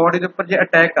ਆਪਣੀ ਬੋਡੀ ਦੇ ਉੱਪਰ ਜੇ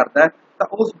ਅਟੈਕ ਕਰਦਾ ਹੈ ਤਾਂ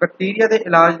ਉਸ ਬੈਕਟੀਰੀਆ ਦੇ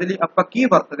ਇਲਾਜ ਦੇ ਲਈ ਆਪਾਂ ਕੀ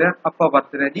ਵਰਤਦੇ ਹਾਂ? ਆਪਾਂ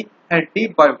ਵਰਤਦੇ ਹਾਂ ਜੀ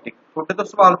ਐਂਟੀਬਾਇਓਟਿਕ। ਤੁਹਾਡੇ ਤੋਂ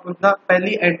ਸਵਾਲ ਪੁੱਛਦਾ,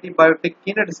 ਪਹਿਲੀ ਐਂਟੀਬਾਇਓਟਿਕ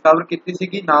ਕਿਹਨੇ ਡਿਸਕਵਰ ਕੀਤੀ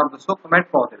ਸੀਗੀ? ਨਾਮ ਦੱਸੋ ਕਮੈਂਟ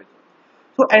ਬਾਕਸ ਦੇ ਵਿੱਚ।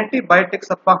 ਸੋ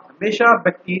ਐਂਟੀਬਾਇਓਟਿਕਸ ਆਪਾਂ ਹਮੇਸ਼ਾ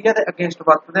ਬੈਕਟੀਰੀਆ ਦੇ ਅਗੇਂਸਟ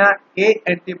ਵਰਤਦੇ ਹਾਂ।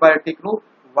 ਇਹ ਐਂਟੀਬਾਇਓਟਿਕ ਨੂੰ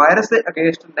ਵਾਇਰਸ ਦੇ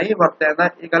ਅਗੇਂਸਟ ਨਹੀਂ ਵਰਤਿਆ ਜਾਂਦਾ,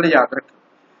 ਇਹ ਗੱਲ ਯਾਦ ਰੱਖੋ।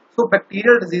 ਸੋ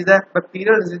ਬੈਕਟੀਰੀਅਲ ਡਿਜ਼ੀਜ਼ ਹੈ,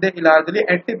 ਬੈਕਟੀਰੀਅਲ ਡਿਜ਼ੀਜ਼ ਦੇ ਇਲਾਜ ਦੇ ਲਈ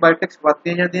ਐਂਟੀਬਾਇਓਟਿਕਸ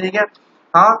ਵਰਤੀਆਂ ਜਾਂਦੀਆਂ ਨੇਗੀਆਂ।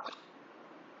 ਹਾਂ,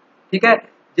 ਠੀਕ ਹੈ।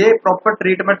 जे प्रॉपर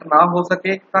ट्रीटमेंट ना हो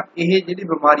सके तो यह जी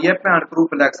बीमारी है भयानक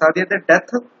रूप लग सकती है तो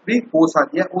डैथ भी हो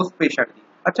सकती है उस पेशेंट की।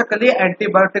 अच्छा कल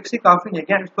एंटीबायोटिक्स ही काफ़ी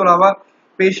है, इस तो इलावा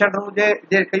पेशेंट को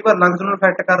जे कई बार लंग्स में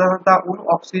इफेक्ट कर रहा तो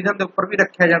उन्होंने ऑक्सीजन के उपर भी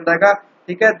रखा जाता है,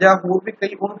 ठीक है, या होर भी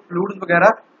कई उन्होंने फ्लूइड्स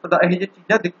वगैरह यही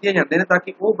चीज़ां दित्तियां जांदियां ने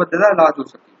ताकि वो बंदे का इलाज हो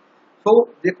सके। सो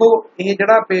देखो ये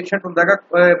जो पेशेंट होंदा है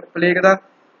प्लेग का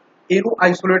ਇਹਨੂੰ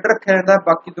आइसोलेट रखा जाता है,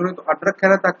 बाकी दुनिया तो अड रखा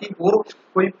जाता ताकि होर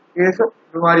कोई इस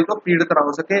बीमारी तो पीड़ित ना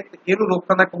हो सके। ਇਹਨੂੰ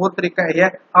रोकने का एक होर तरीका यह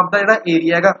है आपका जो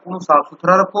एरिया है उन्होंने साफ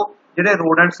सुथरा रखो, ਜਿਹੜੇ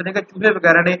ਰੋਡੈਂਟਸ ਨੇ ਚੂਹੇ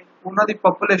ਵਗੈਰਾ ਨੇ ਉਹਨਾਂ ਦੀ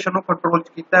ਪੋਪੂਲੇਸ਼ਨ ਨੂੰ ਕੰਟਰੋਲ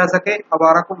ਕੀਤਾ ਜਾ ਸਕੇ,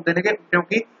 ਅਵਾਰਾ ਘੁੰਮਦੇ ਨੇ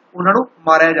ਕਿਉਂਕਿ ਉਹਨਾਂ ਨੂੰ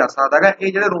ਮਾਰਿਆ ਜਾ ਸਕਦਾ ਹੈ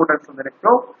ਇਹ ਜਿਹੜੇ ਰੋਡੈਂਟਸ ਹੁੰਦੇ ਨੇ।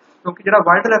 ਕਿਉਂ? ਕਿਉਂਕਿ ਜਿਹੜਾ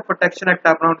ਵਾਈਲਡ ਲਾਈਫ ਪ੍ਰੋਟੈਕਸ਼ਨ ਐਕਟ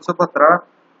ਆਪਣਾ 1972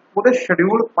 ਉਹਦੇ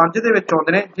ਸ਼ਡਿਊਲ 5 ਦੇ ਵਿੱਚ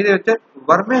ਆਉਂਦੇ ਨੇ ਜਿਹਦੇ ਵਿੱਚ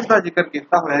ਵਰਮਿਨ ਦਾ ਜ਼ਿਕਰ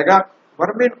ਕੀਤਾ ਹੋਇਆ ਹੈਗਾ।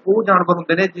 ਵਰਮਿਨ ਉਹ ਜਾਨਵਰ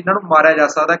ਹੁੰਦੇ ਨੇ ਜਿਨ੍ਹਾਂ ਨੂੰ ਮਾਰਿਆ ਜਾ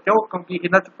ਸਕਦਾ, ਕਿਉਂ? ਕਿਉਂਕਿ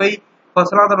ਇਹਨਾਂ 'ਚ ਕਈ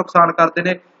ਫਸਲਾਂ ਦਾ ਨੁਕਸਾਨ ਕਰਦੇ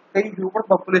ਨੇ, ਕਈ ਹਿਊਮਨ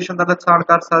ਪੋਪੂਲੇਸ਼ਨ ਦਾ ਨੁਕਸਾਨ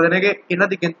ਕਰ ਸਕਦੇ ਨੇਗੇ, ਇਹਨਾਂ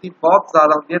ਦੀ ਗਿਣਤੀ ਬਹੁਤ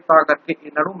ਜ਼ਿਆਦਾ ਹੁੰਦੀ ਹੈ ਤਾਂ ਕਰਕੇ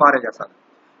ਇਹਨਾਂ ਨੂੰ ਮਾਰਿਆ ਜਾ ਸਕਦਾ।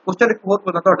 ਉਸ ਤੋਂ ਇੱਕ ਹੋਰ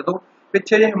ਪਤਾ ਤੁਹਾਡੇ ਤੋਂ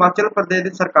ਪਿੱਛੇ ਜੇ ਹਿਮਾਚਲ ਪ੍ਰਦੇਸ਼ ਦੀ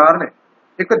ਸਰਕਾਰ ਨੇ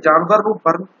ਇੱਕ ਜਾਨਵਰ ਨੂੰ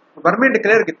ਵਰਮਿਨ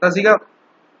ਡਿਕਲੇਅਰ ਕੀਤਾ ਸੀਗਾ,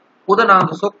 ਉਹਦਾ ਨਾਮ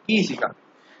ਦੱਸੋ ਕੀ ਸੀਗਾ।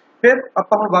 ਫਿਰ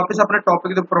ਆਪਾਂ ਹੁਣ ਵਾਪਸ ਆਪਣੇ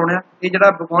ਟੌਪਿਕ ਦੇ ਉੱਪਰ ਆਉਣੇ ਆ। ਇਹ ਜਿਹੜਾ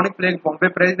ਬubonic ਪਲੇਗ ਬੰਬੇ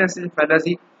ਪ੍ਰੈਜ਼ੀਡੈਂਸੀ 'ਚ ਫੈਲਿਆ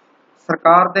ਸੀ,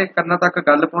 ਸਰਕਾਰ ਦੇ ਕੰਨਾਂ ਤੱਕ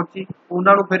ਗੱਲ ਪਹੁੰਚੀ,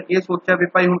 ਉਹਨਾਂ ਨੂੰ ਫਿਰ ਇਹ ਸੋਚਿਆ ਵੀ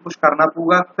ਭਾਈ ਹੁਣ ਕੁਝ ਕਰਨਾ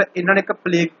ਪਊਗਾ। ਫਿਰ ਇਹਨਾਂ ਨੇ ਇੱਕ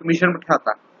ਪਲੇਗ ਕਮਿਸ਼ਨ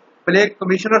ਬਿਠਾਤਾ। ਪਲੇਗ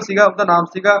ਕਮਿਸ਼ਨਰ ਸੀਗਾ ਉਹਦਾ ਨਾਮ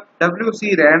ਸੀਗਾ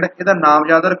WC ਰੈਂਡ, ਇਹਦਾ ਨਾਮ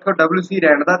ਯਾਦ ਰੱਖਿਓ WC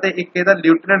ਰੈਂਡ ਦਾ, ਤੇ ਇੱਕ ਇਹਦਾ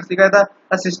ਲਿeutenant ਸੀਗਾ, ਇਹਦਾ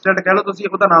ਅਸਿਸਟੈਂਟ ਕਹਿ ਲਓ ਤੁਸੀਂ,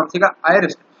 ਉਹਦਾ ਨਾਮ ਸੀਗਾ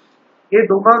ਆਇਰਿਸ। ਇਹ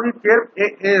ਦੋਵਾਂ ਦੀ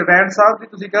ਚੇਅਰ ਰੈਂਡ ਸਾਹਿਬ ਦੀ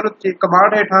ਤੁਸੀਂ ਕਹਿ ਲਓ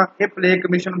ਕਮਾਂਡ ਹੇਠਾਂ ਇਹ ਪਲੇਗ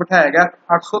ਕਮਿਸ਼ਨ ਬਿਠਾਇਆ ਗਿਆ।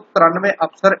 893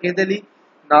 ਅਫਸਰ ਇਹਦੇ ਲਈ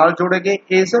ਨਾਲ ਜੋੜੇ ਗਏ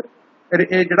ਇਸ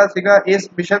ਜਿਹੜਾ ਸੀਗਾ ਇਸ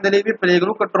ਮਿਸ਼ਨ ਦੇ ਲਈ ਵੀ ਪਲੇਗ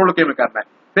ਨੂੰ ਕੰਟਰੋਲ ਕਿਵੇਂ ਕਰਨਾ ਹੈ।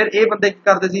 ਫਿਰ ਇਹ ਬੰਦੇ ਕੀ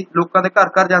ਕਰਦੇ ਸੀ, ਲੋਕਾਂ ਦੇ ਘਰ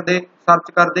ਘਰ ਜਾਂਦੇ,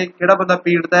 ਸਰਚ ਕਰਦੇ ਕਿਹੜਾ ਬੰਦਾ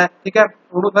ਪੀੜਤ ਹੈ, ਠੀਕ ਹੈ,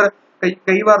 ਉਹਨੂੰ ਫਿਰ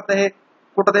ਕਈ ਵਾਰ ਤਾਂ ਇਹ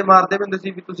ਕੁੱਟਦੇ ਮਾਰਦੇ ਵੀ ਹੁੰਦੇ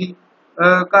ਸੀ ਵੀ ਤੁਸੀਂ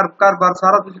ਘਰ ਬਾਰ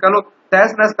ਸਾਰਾ ਤੁਸੀਂ ਕਹਿ ਲਓ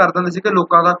ਤਹਿਸ ਨਹਿਸ ਕਰ ਦਿੰਦੇ ਸੀਗੇ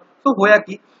ਲੋਕਾਂ ਦਾ। ਸੋ ਹੋਇਆ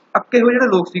ਕੀ, ਅੱਕੇ ਹੋਏ ਜਿਹੜੇ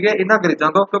ਲੋਕ ਸੀਗੇ ਇਹਨਾਂ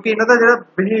ਅੰਗਰੇਜ਼ਾਂ ਤੋਂ, ਕਿਉਂਕਿ ਇਹਨਾਂ ਦਾ ਜਿਹੜਾ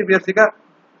ਬਿਹੇਵੀਅਰ ਸੀਗਾ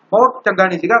ਬਹੁਤ ਚੰਗਾ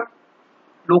ਨਹੀਂ ਸੀਗਾ,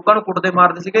 ਲੋਕਾਂ ਨੂੰ ਕੁੱਟਦੇ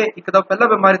ਮਾਰਦੇ ਸੀਗੇ, ਇੱਕ ਤਾਂ ਪਹਿਲਾਂ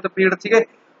ਬਿਮਾਰੀ ਤੋਂ ਪੀੜਤ ਸੀਗੇ,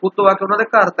 ਉੱਤੋਂ ਆ ਕੇ ਉਹਨਾਂ ਦੇ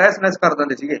ਘਰ ਤਹਿਸ ਨਹਿਸ ਕਰ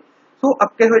ਦਿੰਦੇ ਸੀਗੇ। ਸੋ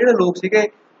ਅੱਕੇ ਹੋਏ ਜਿਹੜੇ ਲੋਕ ਸੀਗੇ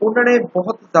ਉਹਨਾਂ ਨੇ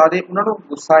ਬਹੁਤ ਜ਼ਿਆਦਾ ਉਹਨਾਂ ਨੂੰ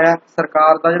ਗੁੱਸਾ ਆਇਆ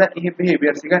ਸਰਕਾਰ ਦਾ ਜਿਹੜਾ ਇਹ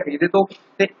ਬਿਹੇਵੀਅਰ ਸੀਗਾ ਇਹਦੇ ਤੋਂ,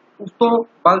 ਤੇ ਉਸ ਤੋਂ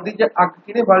ਬਲਦੀ ਜੇ ਅੱਗ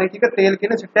ਕਿਹਨੇ ਬਾਲੀ, ਠੀਕ ਹੈ, ਤੇਲ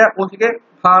ਕਿਹਨੇ ਸਿੱਟਿਆ, ਉਹ ਸੀਗੇ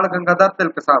ਬਾਲ ਗੰਗਾਧਰ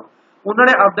ਤਿਲਕ ਸਾਹਿਬ। ਉਹਨਾਂ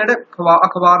ਨੇ ਆਪਦੇ ਜਿਹੜੇ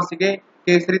ਅਖਬਾਰ ਸੀਗੇ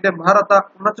ਕੇਸਰੀ ਤੇ ਮਹਾਰਤਾ,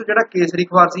 ਉਹਨਾਂ ਚੋਂ ਜਿਹੜਾ ਕੇਸਰੀ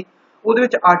ਅਖਬਾਰ ਸੀ ਉਹਦੇ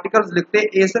ਵਿੱਚ ਆਰਟੀਕਲਸ ਲਿਖਤੇ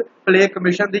ਇਸ ਪਲੇਗ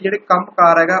ਕਮਿਸ਼ਨ ਦੀ ਜਿਹੜੇ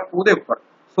ਕੰਮਕਾਰ ਹੈਗਾ ਉਹਦੇ ਉੱਪਰ।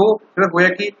 ਸੋ ਫਿਰ ਹੋਇਆ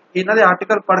ਕਿ ਇਹਨਾਂ ਦੇ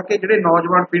ਆਰਟੀਕਲ ਪੜ੍ਹ ਕੇ ਜਿਹੜੇ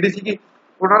ਨੌਜਵਾਨ ਪੀੜ੍ਹੀ ਸੀਗੀ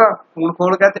ਉਹਨਾਂ ਦਾ ਖੂਨ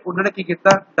ਖੋਲ ਗਿਆ, ਤੇ ਉਹਨਾਂ ਨੇ ਕੀ ਕੀਤਾ,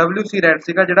 WC ਰੈਂਡ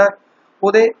ਸੀਗਾ ਜਿਹੜਾ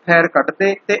ਉਹਦੇ ਫੈਰ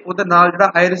ਕੱਢਤੇ, ਤੇ ਉਹਦੇ ਨਾਲ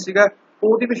ਜਿਹੜਾ ਆਇਰਿਸ ਸੀਗਾ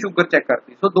ਉਹਦੀ ਵੀ ਸ਼ੂਗਰ ਚੈੱਕ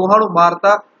ਕਰਤੀ। ਸੋ ਦੋਹਾਂ ਨੂੰ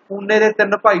ਮਾਰਤਾ। ਪੂਨੇ ਦੇ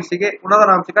 3 ਭਾਈ ਸੀਗੇ, ਉਹਨਾਂ ਦਾ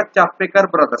ਨਾਮ ਸੀਗਾ ਚਾਪੇਕਰ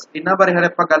ਬ੍ਰਦਰਸ, ਇਹਨਾਂ ਬਾਰੇ ਹਲੇ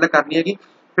ਆਪਾਂ ਗੱਲ ਕਰਨੀ ਹੈਗੀ।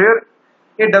 ਫਿਰ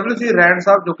ਇਹ WC ਰੈਂਡ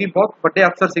ਸਾਹਿਬ ਜੋ ਕਿ ਬਹੁਤ ਵੱਡੇ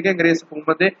ਅਫਸਰ ਸੀਗੇ ਅੰਗਰੇਜ਼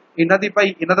ਹਕੂਮਤ ਦੇ,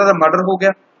 ਇਹਨਾਂ ਦਾ ਤਾਂ ਮਰਡਰ ਹੋ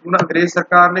ਗਿਆ। ਉਹਨਾਂ ਅੰਗਰੇਜ਼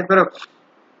ਸਰਕਾਰ ਨੇ ਫਿਰ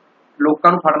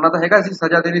ਲੋਕਾਂ ਨੂੰ ਫੜਨਾ ਤਾਂ ਹੈਗਾ ਸੀ,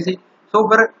 ਸਜ਼ਾ ਦੇਣੀ ਸੀ। ਸੋ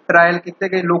ਫਿਰ ਟਰਾਇਲ ਕੀਤੇ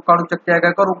ਗਏ, ਲੋਕਾਂ ਨੂੰ ਚੱਕਿਆ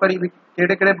ਗਿਆ ਘਰੋਂ ਘਰੀ ਵੀ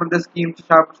ਕਿਹੜੇ ਕਿਹੜੇ ਬੰਦੇ ਸਕੀਮ 'ਚ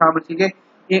ਸ਼ਾਮਿਲ ਸੀਗੇ।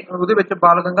 ਇਹ ਉਹਦੇ ਵਿੱਚ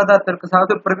ਬਾਲ ਗੰਗਾਧਰ ਤਿਲਕ ਸਾਹਿਬ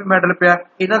ਦੇ ਉੱਪਰ ਵੀ ਮੈਡਲ ਪਿਆ,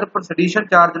 ਇਹਨਾਂ ਦੇ ਉੱਪਰ ਸੈਡੀਸ਼ਨ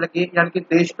ਚਾਰਜ ਲੱਗੇ, ਯਾਨੀ ਕਿ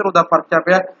ਦੇਸ਼ ਧਰੋਹ ਦਾ ਪਰਚਾ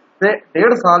ਪਿਆ, ਤੇ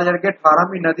 1.5 ਸਾਲ ਯਾਨੀ ਕਿ 18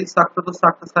 ਮਹੀਨਿਆਂ ਦੀ ਸਖਤ ਤੋਂ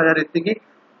ਸਖਤ ਸਜ਼ਾ ਦਿੱਤੀ ਗਈ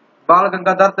ਬਾਲ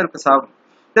ਗੰਗਾਧਰ ਤਿਲਕ ਸਾਹਿਬ ਨੂੰ।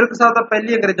 ਤਿਲਕ ਸਾਹਿਬ ਤਾਂ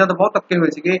ਪਹਿਲੀ ਅੰਗਰੇਜ਼ਾਂ ਤੋਂ ਬਹੁਤ ਅੱਕੇ ਹੋਏ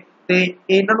ਸੀਗੇ, ਤੇ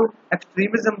ਇਹਨਾਂ ਨੂੰ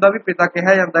ਐਕਸਟ੍ਰੀਮਿਜ਼ਮ ਦਾ ਵੀ ਪਿਤਾ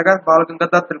ਕਿਹਾ ਜਾਂਦਾ ਹੈਗਾ ਬਾਲ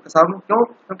ਗੰਗਾਧਰ ਤਿਲਕ ਸਾਹਿਬ ਨੂੰ। ਕਿਉਂ?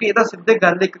 ਕਿਉਂਕਿ ਇਹਦਾ ਸਿੱਧੇ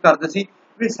ਗੱਲ ਇੱਕ ਕਰਦੇ ਸੀ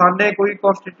ਵੀ ਸਾਨੇ ਕੋਈ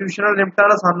ਕਨਸਟੀਟਿਊਸ਼ਨਲ ਲਿਮਟਾਂ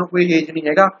ਦਾ ਸਾਨੂੰ ਕੋਈ ਏਜ ਨਹੀਂ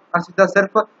ਹੈਗਾ, ਅਸੀਂ ਤਾਂ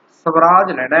ਸਿਰਫ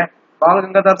ਸਵਰਾਜ ਲੈਣਾ ਹੈ। ਬਾਲ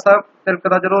ਗੰਗਾਧਰ ਸਾਹਿਬ ਤਿਲਕ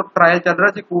ਦਾ ਜਦੋਂ ਟਰਾਇਲ ਚੱਲ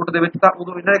ਰਿਹਾ ਸੀ ਕੋਰਟ ਦੇ ਵਿੱਚ, ਤਾਂ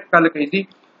ਉਦੋਂ ਇਹਨਾਂ ਨੇ ਇੱਕ ਗੱਲ ਕਹੀ ਸੀ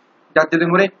ਜੱਜ ਦੇ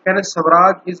ਮੂਹਰੇ, ਕਹਿੰਦੇ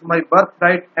Swaraj is my birth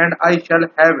right and I shell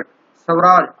have it.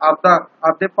 Swaraj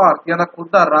ਆਪਦੇ ਭਾਰਤੀਆਂ ਦਾ ਖੁਦ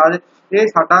ਦਾ ਰਾਜ, ਇਹ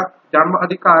ਸਾਡਾ ਜਨਮ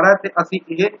ਅਧਿਕਾਰ ਹੈ ਤੇ ਅਸੀਂ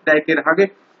ਇਹ ਲੈ ਕੇ ਰਹਾਂਗੇ।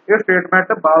 ਇਹ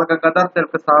ਸਟੇਟਮੈਂਟ ਬਾਲ ਗੰਗਾਧਰ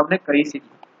ਤਿਲਕ ਸਾਹਿਬ ਨੇ ਕਰੀ ਸੀ।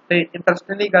 ਤੇ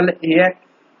ਇੰਟਰਸਟਿੰਗਲੀ ਗੱਲ ਇਹ ਹੈ,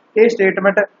 ਇਹ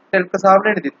ਸਟੇਟਮੈਂਟ ਤਿਲਕ ਸਾਹਿਬ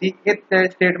ਨੇ ਨਹੀਂ ਦਿੱਤੀ, ਇਹ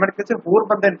ਸਟੇਟਮੈਂਟ ਕਿਸੇ ਹੋਰ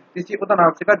ਬੰਦੇ ਨੇ ਦਿੱਤੀ ਸੀ, ਉਹਦਾ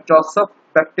ਨਾਮ ਸੀਗਾ ਜੋਸਫ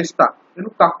ਬੈਪਟਿਸਟਾ,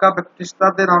 ਇਹਨੂੰ ਕਾਕਾ ਬੈਪਟਿਸਟਾ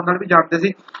ਦੇ ਨਾਮ ਨਾਲ ਵੀ ਜਾਣਦੇ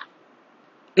ਸੀ।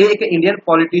 ਇਹ ਇੱਕ ਇੰਡੀਅਨ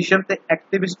ਪੋਲੀਟੀਸ਼ੀਅਨ ਤੇ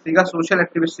ਐਕਟਿਵਿਸਟ ਸੀਗਾ, ਸੋਸ਼ਲ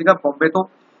ਐਕਟਿਵਿਸਟ ਸੀਗਾ ਬੰਬੇ ਤੋਂ,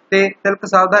 ਤੇ ਤਿਲਕ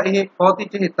ਸਾਹਿਬ ਦਾ ਇਹ ਬਹੁਤ ਹੀ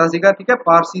ਚਹੇਤਾ ਸੀਗਾ, ਠੀਕ ਹੈ,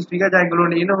 ਪਾਰਸੀ ਸੀਗਾ ਜਾਂ ਐਂਗਲੋ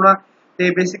ਇੰਡੀਅਨ ਹੋਣਾ। ਤੇ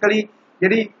ਬੇਸਿਕਲੀ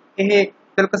ਜਿਹੜੀ ਇਹ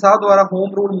ਤਿਲਕ ਸਾਹਿਬ ਦੁਆਰਾ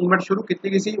ਹੋਮ ਰੂਲ ਮੂਵਮੈਂਟ ਸ਼ੁਰੂ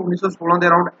ਕੀਤੀ ਗਈ ਸੀ 1916 ਦੇ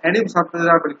ਅਰਾਊਂਡ ਐਨੀ ਬਸੰਤ ਦੇ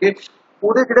ਨਾਲ ਮਿਲ ਕੇ,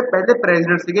 ਉਹਦੇ ਜਿਹੜੇ ਪਹਿਲੇ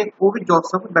ਪ੍ਰੈਜ਼ੀਡੈਂਟ ਸੀਗੇ ਉਹ ਵੀ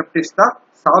ਜੋਸਫ ਬੈਪਟਿਸਟਾ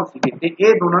ਸਾਹਿਬ ਸੀਗੇ, ਤੇ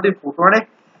ਇਹ ਦੋਨਾਂ ਦੀ ਫੋਟੋਆਂ ਨੇ।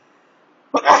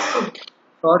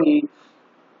 ਸੌਰੀ,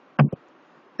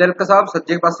 ਤਿਲਕ ਸਾਹਿਬ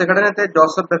ਸੱਜੇ ਪਾਸੇ ਖੜੇ ਨੇ ਤੇ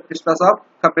ਜੋਸਫ ਬੈਪਟਿਸਟਾ ਸਾਹਿਬ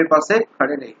ਖੱਬੇ ਪਾਸੇ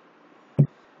ਖੜੇ ਨੇ।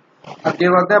 ਅੱਗੇ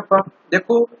ਵਧਦੇ ਆਪਾਂ।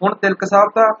 ਦੇਖੋ ਹੁਣ ਤਿਲਕ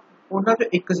ਸਾਹਿਬ ਤਾਂ ਉਹਨਾਂ ਚੋਂ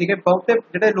ਇੱਕ ਸੀਗੇ, ਬਹੁਤੇ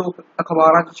ਜਿਹੜੇ ਲੋਕ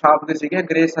ਅਖਬਾਰਾਂ 'ਚ ਛਾਪਦੇ ਸੀਗੇ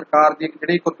ਅੰਗਰੇਜ਼ ਸਰਕਾਰ ਦੀ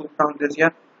ਜਿਹੜੀ ਕਰਤੂਤਾਂ ਹੁੰਦੀਆਂ ਸੀ,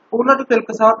 ਉਹਨਾਂ ਚੋਂ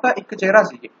ਤਿਲਕ ਸਾਹਿਬ ਤਾਂ ਇੱਕ ਚਿਹਰਾ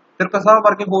ਸੀਗੇ। ਤਿਲਕ ਸਾਹਿਬ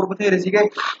ਵਰਗੇ ਹੋਰ ਬਥੇਰੇ ਸੀਗੇ,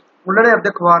 ਉਹਨਾਂ ਨੇ ਆਪਣੇ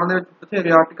ਅਖਬਾਰਾਂ ਦੇ ਵਿੱਚ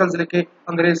ਬਥੇਰੇ ਆਰਟੀਕਲਸ ਲਿਖੇ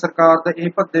ਅੰਗਰੇਜ਼ ਸਰਕਾਰ ਦੇ ਇਹ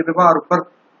ਭੱਦੇ ਵਿਵਹਾਰ ਉੱਪਰ।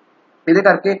 ਇਹਦੇ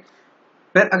ਕਰਕੇ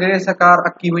ਫਿਰ ਅੰਗਰੇਜ਼ ਸਰਕਾਰ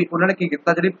ਅੱਕੀ ਹੋਈ, ਉਹਨਾਂ ਨੇ ਕੀ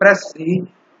ਕੀਤਾ, ਜਿਹੜੀ ਪ੍ਰੈਸ ਸੀ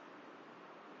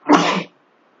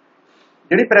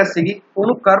ਜਿਹੜੀ ਪ੍ਰੈਸ ਸੀਗੀ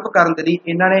ਉਹਨੂੰ ਕਰਬ ਕਰਨ ਦੇ ਲਈ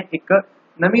ਇਹਨਾਂ ਨੇ ਇੱਕ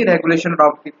ਨਵੀਂ ਰੈਗੂਲੇਸ਼ਨ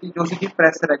ਅਡਾਪਟ ਕੀਤੀ ਜੋ ਸੀ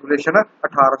ਪ੍ਰੈਸ ਰੈਗੂਲੇਸ਼ਨ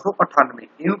 1898।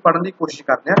 ਇਹਨੂੰ ਪੜ੍ਹਨ ਦੀ ਕੋਸ਼ਿਸ਼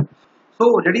ਕਰਦੇ ਹਾਂ।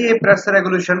 ਸੋ ਜਿਹੜੀ ਇਹ ਪ੍ਰੈਸ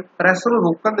ਰੈਗੂਲੇਸ਼ਨ ਪ੍ਰੈਸ ਨੂੰ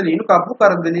ਰੋਕਣ ਦੇ ਲਈ, ਇਹਨੂੰ ਕਾਬੂ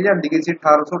ਕਰਨ ਦੇ ਲਈ ਲਿਆਂਦੀ ਗਈ ਸੀ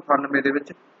 1898 ਦੇ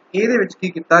ਵਿੱਚ। ਇਹਦੇ ਵਿੱਚ ਕੀ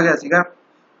ਕੀਤਾ ਗਿਆ ਸੀਗਾ,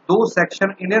 2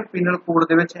 ਸੈਕਸ਼ਨ ਇੰਡੀਅਨ ਪੀਨਲ ਕੋਡ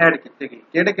ਦੇ ਵਿੱਚ ਐਡ ਕੀਤੇ ਗਏ।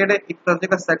 ਕਿਹੜੇ-ਕਿਹੜੇ? ਇੱਕ ਤਾਂ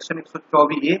ਸੀਗਾ ਸੈਕਸ਼ਨ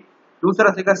 124A,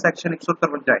 ਦੂਸਰਾ ਸੀਗਾ ਸੈਕਸ਼ਨ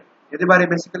 153A। ਇਹਦੇ ਬਾਰੇ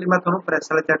ਬੇਸਿਕਲੀ ਮੈਂ ਤੁਹਾਨੂੰ ਪ੍ਰੈਸ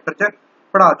ਵਾਲੇ ਚੈਪਟਰ 'ਚ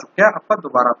ਪੜ੍ਹਾ ਚੁੱਕਿਆ, ਆਪਾਂ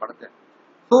ਦੁਬਾਰਾ ਪੜ੍ਹਦੇ ਹਾਂ।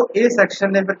 ਸੋ ਇਹ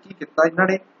ਸੈਕਸ਼ਨ ਨੇ ਫਿਰ ਕੀ ਕੀਤਾ, ਇਹਨਾਂ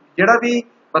ਨੇ ਜਿਹੜਾ ਵੀ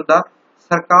ਬੰਦਾ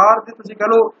ਸਰਕਾਰ ਦੇ ਤੁਸੀਂ ਕਹ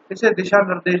ਲਓ ਕਿਸੇ ਦਿਸ਼ਾ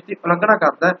ਨਿਰਦੇਸ਼ ਦੀ ਉਲੰਘਣਾ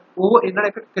ਕਰਦਾ, ਉਹ ਇਹਨਾਂ ਨੇ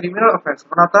ਇੱਕ ਕ੍ਰਿਮੀਨਲ ਅਫੈਂਸ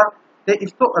ਬਣਾਤਾ। ਤੇ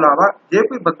ਇਸ ਤੋਂ ਇਲਾਵਾ ਜੇ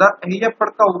ਕੋਈ ਬੰਦਾ ਇਹੋ ਜਿਹਾ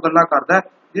ਭੜਕਾਊ ਗੱਲਾਂ ਕਰਦਾ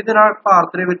ਜਿਹਦੇ ਨਾਲ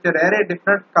ਭਾਰਤ ਦੇ ਵਿੱਚ ਰਹਿ ਰਹੇ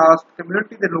ਡਿਫਰੈਂਟ ਕਾਸਟ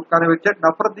ਕਮਿਊਨਿਟੀ ਦੇ ਲੋਕਾਂ ਦੇ ਵਿੱਚ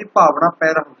ਨਫ਼ਰਤ ਦੀ ਭਾਵਨਾ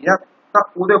ਪੈਦਾ ਹੁੰਦੀ ਆ, ਤਾਂ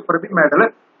ਉਹਦੇ ਉੱਪਰ ਵੀ ਮੈਡਲ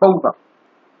ਪਊਗਾ।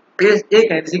 ਇਹ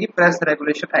ਕਹਿੰਦੀ ਸੀ ਕਿ ਪ੍ਰੈਸ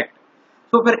ਰੈਗੂਲੇਸ਼ਨ ਐਕਟ।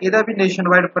 ਸੋ ਫਿਰ ਇਹਦਾ ਵੀ ਨੇਸ਼ਨ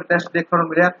ਵਾਈਡ ਪ੍ਰੋਟੈਸਟ ਦੇਖਣ ਨੂੰ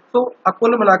ਮਿਲਿਆ। ਸੋ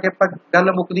ਕੁੱਲ ਮਿਲਾ ਕੇ ਆਪਾਂ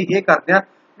ਗੱਲ ਮੁੱਕਦੀ ਇਹ ਕਰਦੇ ਹਾਂ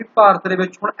ਵੀ ਭਾਰਤ ਦੇ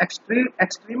ਵਿੱਚ ਹੁਣ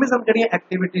ਐਕਸਟ੍ਰੀਮਿਜ਼ਮ ਜਿਹੜੀਆਂ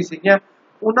ਐਕਟੀਵਿਟੀ ਸੀਗੀਆਂ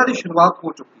ਉਹਨਾਂ ਦੀ ਸ਼ੁਰੂਆਤ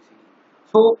ਹੋ ਚੁੱਕੀ ਸੀ।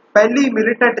 ਸੋ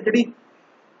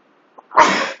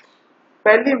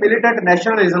ਪਹਿਲੀ ਮਿਲੀਟੈਂਟ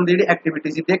ਨੈਸ਼ਨਲਿਜ਼ਮ ਦੀ ਜਿਹੜੀ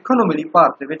ਐਕਟੀਵਿਟੀ ਸੀ ਦੇਖਣ ਨੂੰ ਮਿਲੀ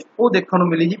ਭਾਰਤ ਦੇ ਵਿੱਚ, ਉਹ ਦੇਖਣ ਨੂੰ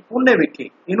ਮਿਲੀ ਜੀ ਪੂਨੇ ਵਿਖੇ।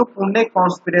 ਇਹਨੂੰ ਪੂਨੇ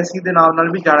ਕੌਂਸਪੀਰੇਸੀ ਦੇ ਨਾਮ ਨਾਲ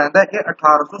ਵੀ ਜਾਣਿਆ ਜਾਂਦਾ। ਇਹ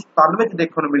 1897 ਵਿੱਚ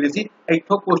ਦੇਖਣ ਨੂੰ ਮਿਲੀ ਸੀ।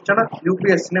 ਇੱਥੋਂ ਕੁਐਸਚਨ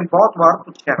UPSC ਨੇ ਬਹੁਤ ਵਾਰ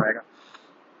ਪੁੱਛਿਆ ਹੋਏਗਾ।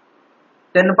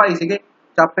 3 ਭਾਈ ਸੀਗੇ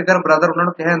ਚਾਪੇਕਰ ਬ੍ਰਦਰ, ਉਹਨਾਂ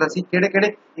ਨੂੰ ਕਿਹਾ ਜਾਂਦਾ ਸੀ। ਕਿਹੜੇ-ਕਿਹੜੇ?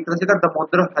 ਇੱਕ ਤਾਂ ਸੀਗਾ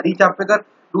ਦਮੋਦਰ ਹਰੀ ਚਾਪੇਕਰ,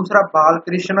 ਦੂਸਰਾ ਬਾਲ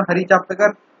ਕ੍ਰਿਸ਼ਨ ਹਰੀ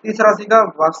ਚਾਪੇਕਰ, ਤੀਸਰਾ ਸੀਗਾ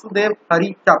ਵਾਸੁਦੇਵ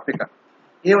ਹਰੀ ਚਾਪੇਕਰ।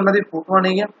 ਇਹ ਉਹਨਾਂ ਦੀ ਫੋਟੋਆਂ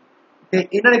ਨੇਗੀਆਂ। ਤੇ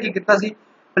ਇਹਨਾਂ ਨੇ ਕੀ ਕੀਤਾ ਸੀ,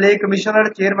 ਪਲੇ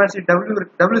ਕਮਿਸ਼ਨਰ ਚੇਅਰਮੈਨ ਸੀ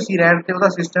WC ਰੈਂਡ ਤੇ ਉਹਦਾ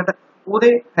ਅਸਿਸਟੈਂਟ,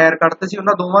 ਉਹਦੇ ਫੈਰ ਕੱਢਦੇ ਸੀ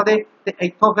ਉਹਨਾਂ ਦੋਵਾਂ ਦੇ। ਤੇ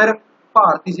ਇੱਥੋਂ ਫਿਰ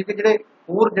ਭਾਰਤੀ ਸੀਗੇ ਜਿਹੜੇ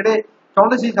ਹੋਰ ਜਿਹੜੇ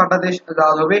ਚਾਹੁੰਦੇ ਸੀ ਸਾਡਾ ਦੇਸ਼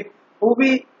ਆਜ਼ਾਦ ਹੋਵੇ, ਉਹ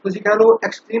ਵੀ ਤੁਸੀਂ ਕਹਿ ਲਓ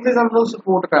ਐਕਸਟ੍ਰੀਮਿਜ਼ਮ ਨੂੰ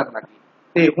ਸਪੋਰਟ ਕਰਨ ਲੱਗੇ।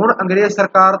 ਤੇ ਹੁਣ ਅੰਗਰੇਜ਼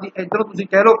ਸਰਕਾਰ ਦੀ ਇੱਧਰੋਂ ਤੁਸੀਂ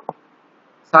ਕਹਿ ਲਓ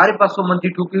ਸਾਰੇ ਪਾਸੋਂ ਮੰਜੀ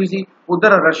ਠੁਕੀ ਹੋਈ ਸੀ।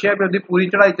 ਉਧਰ ਰਸ਼ੀਆ ਵੀ ਉਹਦੀ ਪੂਰੀ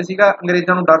ਚੜ੍ਹਾਈ ਤੇ ਸੀਗਾ।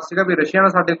 ਅੰਗਰੇਜ਼ਾਂ ਨੂੰ ਡਰ ਸੀਗਾ ਵੀ ਰਸ਼ੀਆ ਨਾਲ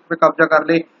ਸਾਡੇ ਉੱਤੇ ਕਬਜ਼ਾ ਕਰ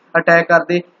ਲੇ, ਅਟੈਕ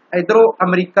ਕਰਦੇ। ਇੱਧਰੋਂ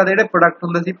ਅਮਰੀਕਾ ਦੇ ਜਿਹੜੇ ਪ੍ਰੋਡਕਟ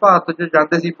ਹੁੰਦੇ ਸੀ ਭਾਰਤ 'ਚ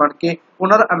ਜਾਂਦੇ ਸੀ ਬਣ ਕੇ,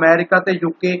 ਉਹਨਾਂ ਦਾ ਅਮਰੀਕਾ ਤੇ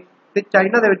UK ਤੇ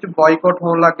ਚਾਈਨਾ ਦੇ ਵਿੱਚ ਬਾਈਕਾਟ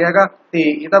ਹੋਣ ਲੱਗ ਗਿਆ ਹੈਗਾ। ਤੇ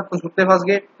ਇਹਦਾ ਸੁੱਤੇ ਫਸ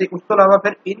ਗਏ। ਤੇ ਉਸ ਤੋਂ ਇਲਾਵਾ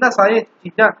ਫਿਰ ਇਹਨਾਂ ਸਾਰੀਆਂ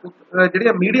ਚੀਜ਼ਾਂ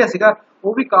ਜਿਹੜੀਆਂ ਮੀਡੀਆ ਸੀਗਾ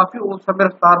ਉਹ ਵੀ ਕਾਫੀ ਉਸ ਸਮੇਂ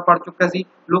ਰਫਤਾਰ ਫੜ ਚੁੱਕਿਆ ਸੀ।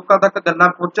 ਲੋਕਾਂ ਤੱਕ ਗੱਲਾਂ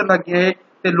ਪਹੁੰਚਣ ਲੱਗੀਆਂ ਇਹ,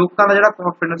 ਤੇ ਲੋਕਾਂ ਦਾ ਜਿਹੜਾ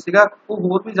ਕੌਨਫੀਡੈਂਸ ਸੀਗਾ ਉਹ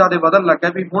ਹੋਰ ਵੀ ਜ਼ਿਆਦਾ ਵਧਣ ਲੱਗ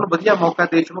ਗਿਆ ਵੀ ਹੁਣ ਵਧੀਆ ਮੌਕਾ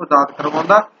ਦੇਸ਼ ਨੂੰ ਆਜ਼ਾਦ ਕਰਵਾਉਣ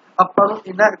ਦਾ, ਆਪਾਂ ਨੂੰ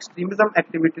ਇਹਨਾਂ ਐਕਸਟ੍ਰੀਮਿਜ਼ਮ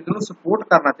ਐਕਟੀਵਿਟੀਜ਼ ਨੂੰ ਸਪੋਰਟ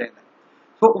ਕਰਨਾ ਚਾਹੀਦਾ।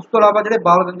 ਸੋ ਉਸ ਤੋਂ ਇਲਾਵਾ ਜਿਹੜੇ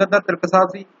ਬਾਲ ਗੰਗਾਧਰ ਤਿਲਕ ਸਾਹਿਬ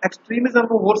ਸੀ, ਐਕਸਟ੍ਰੀਮਿਜ਼ਮ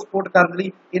ਨੂੰ ਹੋਰ ਸਪੋਰਟ ਕਰਨ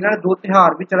ਲਈ ਇਹਨਾਂ ਨੇ 2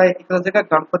 ਤਿਉਹਾਰ ਵੀ ਚਲਾਏ। ਇੱਕ ਤਾਂ ਸੀਗਾ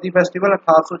ਗਣਪਤੀ ਫੈਸਟੀਵਲ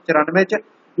 1894 ਚ,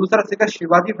 ਦੂਸਰਾ ਸੀਗਾ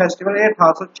ਸ਼ਿਵਾਜੀ ਫੈਸਟੀਵਲ, ਇਹ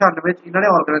 1896 ਵਿੱਚ ਇਹਨਾਂ ਨੇ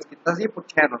ਆਰਗੇਨਾਈਜ਼ ਕੀਤਾ ਸੀ।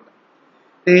 ਪੁੱਛਿਆ ਇਹਨਾਂ ਦਾ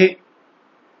ਤੇ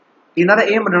ਇਹਨਾਂ ਦਾ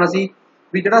ਇਹ ਮੰਨਣਾ ਸੀ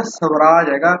ਵੀ ਜਿਹੜਾ ਸਵਰਾਜ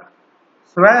ਹੈਗਾ,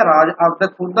 ਸਵੈ ਰਾਜ, ਆਪਦਾ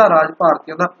ਖੁਦ ਦਾ ਰਾਜ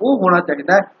ਭਾਰਤੀਆਂ ਦਾ, ਉਹ ਹੋਣਾ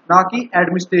ਚਾਹੀਦਾ ਹੈ, ਨਾ ਕਿ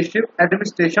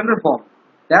ਐਡਮਿਨਿਸਟ੍ਰੇਸ਼ਨ ਰਿਫਾਰਮ।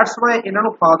 ਦੈਟਸ ਵਾਈ ਇਹਨਾਂ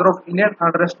ਨੂੰ ਫਾਦਰ ਆਫ ਇੰਡੀਅਨ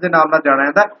ਅਨਰੈਸਟ ਦੇ ਨਾਮ ਨਾਲ ਜਾਣਿਆ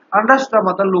ਜਾਂਦਾ। ਅਨਰੈਸਟ ਦਾ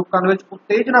ਮਤਲਬ ਲੋਕਾਂ ਦੇ ਵਿੱਚ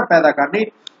ਉਤੇਜਨਾ ਪੈਦਾ ਕਰਨੀ।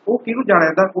 ਉਹ ਕਿਹਨੂੰ ਜਾਣਿਆ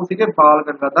ਜਾਂਦਾ? ਉਹ ਸੀਗੇ ਬਾਲ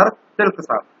ਗੰਗਾਧਰ ਤਿਲਕ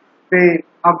ਸਾਹਿਬ। ਤੇ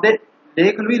ਆਪਦੇ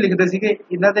ਲੇਖ ਵੀ ਲਿਖਦੇ ਸੀਗੇ।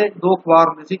 ਇਹਨਾਂ ਦੇ 2 ਅਖਬਾਰ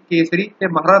ਹੁੰਦੇ ਸੀ, ਕੇਸਰੀ ਤੇ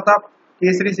ਮਹਾਰਾਤਾ।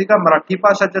 ਕੇਸਰੀ ਸੀਗਾ ਮਰਾਠੀ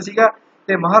ਭਾਸ਼ਾ 'ਚ ਸੀਗਾ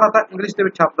ਤੇ ਮਹਾਰਾਤਾ ਇੰਗਲਿਸ਼ ਦੇ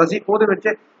ਵਿੱਚ ਛਪਦਾ ਸੀ। ਉਹਦੇ ਵਿੱਚ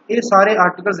ਇਹ ਸਾਰੇ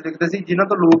ਆਰਟੀਕਲਸ ਲਿਖਦੇ ਸੀ ਜਿਨ੍ਹਾਂ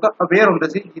ਤੋਂ ਲੋਕ ਅਵੇਅਰ ਹੁੰਦੇ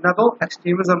ਸੀ, ਜਿਨ੍ਹਾਂ ਤੋਂ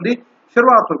ਐਕਸਟ੍ਰੀਮਿਜ਼ਮ ਦੀ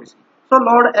ਸ਼ੁਰੂਆਤ ਹੋ ਗਈ ਸੀ। ਸੋ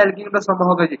ਲਾਰਡ ਐਲਗਿਨ ਦਾ ਸਮਾਂ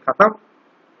ਹੋ ਗਿਆ ਜੀ ਖਤਮ।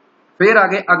 ਫਿਰ ਆ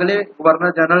ਗਏ ਅਗਲੇ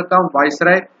ਗਵਰਨਰ ਜਨਰਲ ਕਮ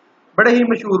ਵਾਇਸਰਾਏ, ਬੜੇ ਹੀ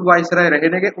ਮਸ਼ਹੂਰ ਵਾਇਸਰਾਏ ਰਹੇ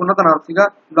ਨੇਗੇ। ਉਹਨਾਂ ਦਾ ਨਾਮ ਸੀਗਾ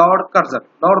ਲਾਰਡ ਕਰਜ਼ਨ।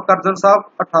 ਲਾਰਡ ਕਰਜ਼ਨ ਸਾਹਿਬ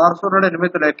 1899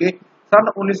 ਤੋਂ ਲੈ ਕੇ ਸਨ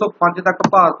 1905 ਤੱਕ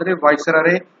ਭਾਰਤ ਦੇ ਵਾਇਸਰਾਏ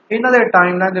ਰਹੇ। ਇਹਨਾਂ ਦੇ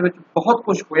ਟਾਈਮਲਾਈਨ ਦੇ ਵਿੱਚ ਬਹੁਤ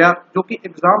ਕੁਝ ਹੋਇਆ ਜੋ ਕਿ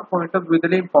ਐਗਜ਼ਾਮ ਪੁਆਇੰਟ ਆਫ ਵਿਊ ਦੇ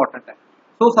ਲਈ ਇੰਪੋਰਟੈਂਟ ਹੈ।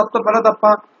 ਸੋ ਸਭ ਤੋਂ ਪਹਿਲਾਂ ਤਾਂ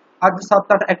ਆਪਾਂ ਅੱਜ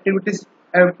 7-8 ਐਕਟੀਵਿਟੀਜ਼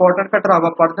ਇੰਪੋਰਟੈਂਟ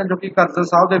ਘਟਨਾਵਾਂ ਪੜ੍ਹਦੇ ਹਾਂ ਜੋ ਕਿ ਕਰਜ਼ਨ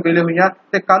ਸਾਹਿਬ ਦੇ ਵੇਲੇ ਹੋਈਆਂ।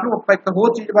 ਤੇ ਕੱਲ ਨੂੰ ਆਪਾਂ ਇੱਕ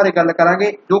ਹੋਰ ਚੀਜ਼ ਬਾਰੇ ਗੱਲ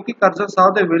ਕਰਾਂਗੇ ਜੋ ਕਿ ਕਰਜ਼ਨ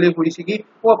ਸਾਹਿਬ ਦੇ ਵੇਲੇ ਹੋਈ ਸੀਗੀ,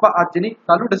 ਉਹ ਆਪਾਂ ਅੱਜ ਨਹੀਂ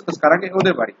ਕੱਲ ਨੂੰ ਡਿਸਕਸ ਕਰਾਂਗੇ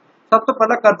ਉਹਦੇ ਬਾਰੇ। ਸਭ ਤੋਂ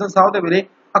ਪਹਿਲਾਂ ਕਰਜ਼ਨ ਸਾਹਿਬ ਦੇ ਵੇਲੇ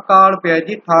ਅਕਾਲ ਪਿਆ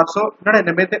ਜੀ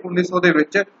 1899 ਤੇ 1900 ਦੇ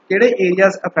ਵਿੱਚ। ਕਿਹੜੇ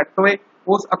ਏਰੀਆਜ਼ ਅਫੈਕਟ ਹੋਏ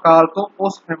ਉਸ ਅਕਾਲ ਤੋਂ,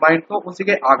 ਉਸ ਫੇਮਾਈਨ ਤੋਂ? ਉਹ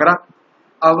ਸੀਗੇ ਆਗਰਾ,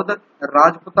 ਅਵਧ,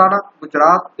 ਰਾਜਪੁਤਾਨਾ,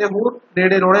 ਗੁਜਰਾਤ ਤੇ ਹੋਰ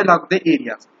ਨੇੜੇ ਰੋੜੇ ਲੱਗਦੇ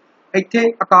ਏਰੀਆਜ਼। ਇੱਥੇ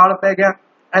ਅਕਾਲ ਪੈ ਗਿਆ।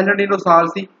 ਐਲਨੀਨੋ ਸਾਲ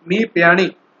ਸੀ, ਮੀਂਹ ਪਿਆ ਨਹੀਂ,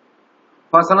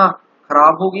 ਫਸਲਾਂ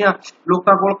ਖਰਾਬ ਹੋ ਗਈਆਂ,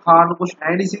 ਲੋਕਾਂ ਕੋਲ ਖਾਣ ਨੂੰ ਕੁਝ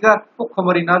ਹੈ ਨਹੀਂ ਸੀਗਾ,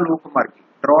 ਭੁੱਖਮਰੀ ਨਾਲ ਲੋਕ ਮਰ ਗਏ।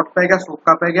 ਡਰੌਟ ਪੈ ਗਿਆ,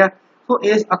 ਸੋਕਾ ਪੈ ਗਿਆ। ਸੋ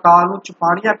ਇਸ ਅਕਾਲ ਨੂੰ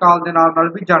ਚਪਾਹੀ ਅਕਾਲ ਦੇ ਨਾਲ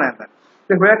ਵੀ ਜਾਣਿਆ ਜਾਂਦਾ।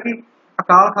 ਤੇ ਹੋਇਆ ਕਿ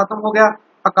ਅਕਾਲ ਖਤਮ ਹੋ ਗਿਆ।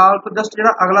 ਅਕਾਲ ਤੋਂ ਜਸਟ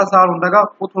ਜਿਹੜਾ ਅਗਲਾ ਸਾਲ ਹੁੰਦਾ ਗਾ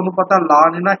ਉਹ ਤੁਹਾਨੂੰ ਪਤਾ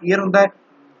ਲਾਨੀਨਾ ਈਅਰ ਹੁੰਦਾ ਹੈ,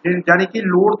 ਜਾਨੀ ਕਿ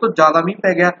ਲੋੜ ਤੋਂ ਜ਼ਿਆਦਾ ਮੀਂਹ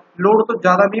ਪੈ ਗਿਆ। ਲੋੜ ਤੋਂ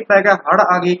ਜ਼ਿਆਦਾ ਮੀਂਹ ਪੈ ਗਿਆ, ਹੜ੍ਹ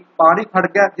ਆ ਗਈ, ਪਾਣੀ ਖੜ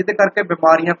ਗਿਆ, ਜਿਹਦੇ ਕਰਕੇ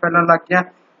ਬਿਮਾਰੀਆਂ ਫੈਲਣ ਲੱਗ ਗਈਆਂ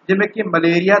ਜਿਵੇਂ ਕਿ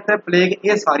ਮਲੇਰੀਆ ਤੇ ਪਲੇਗ।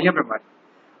 ਇਹ ਸਾਰੀਆਂ ਬਿਮਾਰੀਆਂ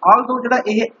ਆਲਦੋ ਜਿਹੜਾ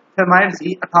ਇਹ ਫੇਮਾਈਨ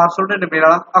ਸੀ 1899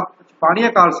 ਵਾਲਾ ਚਪਾਹੀ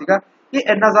ਅਕਾਲ ਸੀਗਾ, ਇਹ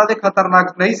ਇੰਨਾ ਜ਼ਿਆਦਾ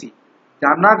ਖਤਰਨਾਕ ਨਹੀਂ ਸੀ।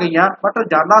 ਜਾਨਾਂ ਗਈਆਂ ਬਟ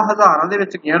ਜਾਨਾਂ ਹਜ਼ਾਰਾਂ ਦੇ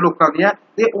ਵਿੱਚ ਗਈਆਂ ਲੋਕਾਂ ਦੀਆਂ।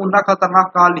 ਇਹ ਓਨਾ ਖਤਰਨਾਕ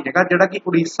ਅਕਾਲ ਨਹੀਂ ਹੈਗਾ ਜਿਹੜਾ ਕਿ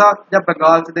ਉੜੀਸਾ ਜਾਂ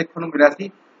ਬੰਗਾਲ 'ਚ ਦੇਖਣ ਨੂੰ ਮਿਲਿਆ ਸੀ,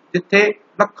 ਜਿੱਥੇ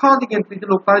ਲੱਖਾਂ ਦੀ ਗਿਣਤੀ 'ਚ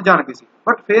ਲੋਕਾਂ ਦੀ ਜਾਨ ਗਈ ਸੀ।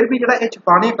 ਬਟ ਫਿਰ ਵੀ ਜਿਹੜਾ ਇਹ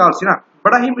ਚਪਾਹੀ ਅਕਾਲ ਸੀ ਨਾ,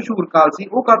 ਬੜਾ ਹੀ ਮਸ਼ਹੂਰ ਕਾਲ ਸੀ।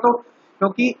 ਉਹ ਕਾਹਤੋਂ?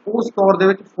 क्योंकि उस दौर दे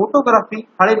विच फोटोग्राफी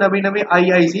हाले नवीं नवीं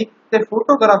आई सी ते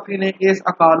फोटोग्राफी ने इस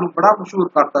अकाल नूं बड़ा मशहूर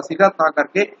करता सीगा, तां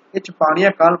करके ये छपानी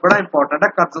अकाल बड़ा इंपॉर्टेंट है।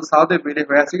 करजन साहब दे वेले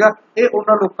होया सीगा। ये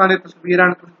उन्हां लोकां दी तस्वीरां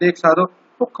तुसीं देख सकदे हो,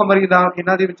 भुखमरी नाल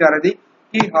इन्हां दी विचारे दी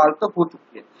की हालत हो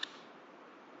चुकी है।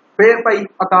 फिर भाई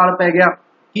अकाल पै गया,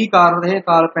 की कारण रहे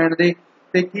अकाल पैण दे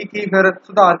ते की फिर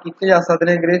सुधार किए जा सकते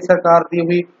हैं। अंग्रेज सरकार की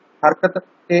हुई हरकत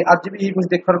ते अज भी कुछ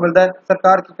देखने को मिलता है।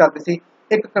 सरकार की करती सी,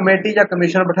 एक कमेटी या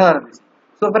कमीशन बिठा रही सी।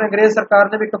 सो फिर अंग्रेज सरकार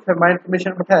ने भी एक फेमाइन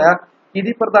कमीशन बिठाया,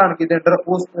 जिहदी प्रधानगी दे अंडर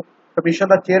उस कमीशन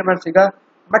का चेयरमैन सीगा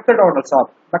मैकडोनल्ड साहब।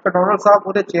 मैकडोनल्ड साहब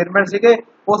उहदे चेयरमैन सीगे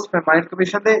उस फेमाइन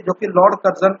कमीशन दे, जो कि लॉर्ड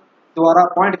कर्जन द्वारा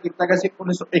अपॉइंट किया गया सी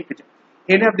 1901 च।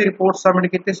 इन्हें अपनी रिपोर्ट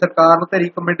सबमिट की सरकार नूं ते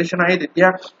रिकमेंडेशन ये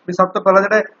दित्तियां भी सब तो पहला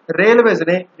जिहड़े रेलवेज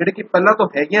ने जिहड़ी कि पहलां तो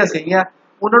हैगियां सीगियां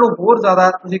उन्हां नूं होर ज़्यादा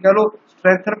तुसीं कह लो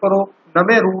स्ट्रैंथन करो,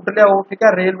 नवे रूट लियाओ, ठीक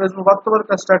है, रेलवेज नूं वध तों वध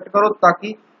कंस्ट्रक्ट करो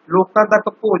ताकि लोकां तक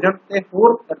भोजन ते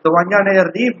होर दवाइयां ने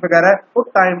रिलीफ वगैरह वो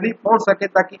टाइमली पहुंच सके,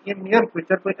 ताकि इन नीयर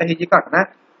फ्यूचर कोई इहो जी घटना है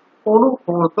ਉਹਨੂੰ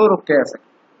ਹੋਣ ਤੋਂ ਰੋਕਿਆ ਜਾ ਸਕੇ।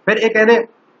 ਫਿਰ ਇਹ ਕਹਿੰਦੇ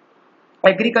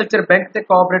एग्रीकल्चर बैंक ते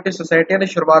कोऑपरेटिव सोसाइटियां की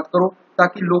शुरुआत करो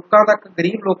ताकि लोगों तक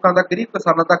गरीब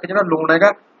किसानों तक जो लोन है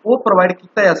वो प्रोवाइड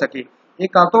किया जा सके। ये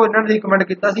कातों इन्होंने रिकमेंड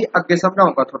किया सी, अगे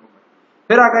समझाऊंगा थोड़ा।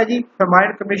 फिर आ गया जी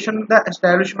फेमाइन कमीशन का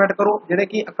एस्टैबलिशमेंट करो जिहड़े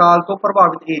कि अकाल तो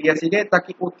प्रभावित एरिया सीगे,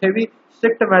 ताकि उत्थे भी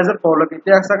स्ट्रिक्ट मैजर फॉलो किए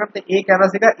जा सकन। ते ये कहना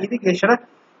सीगा इरीगेशन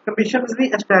कमीशन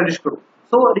भी एस्टैबलिश करो।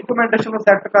 सो रिकमेंडेशन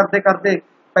सैट करते करते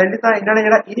पहले तो इन्होंने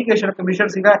जो इरीगेशन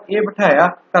कमीशन सीगा ये बिठाया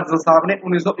करजन साहब ने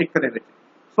 1901 के।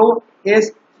 सो इस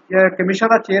कमीशन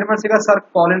का चेयरमैन सीगा सर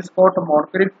कॉलिन स्कॉट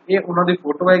मॉन्टक्रिफ, ये उन्होंने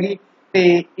फोटो हैगी। ते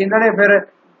इन्होंने फिर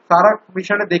सारा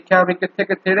कमीशन ने देखा भी कित्थे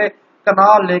कित्थे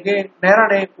कनाल ले गए नहरां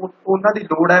ने उन्हां दी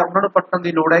लोड़ है, उन्हां नूं पट्टण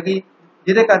दी लोड़ हैगी,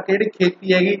 जिहदे करके जिहड़ी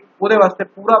खेती हैगी उहदे वास्ते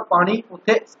पूरा पानी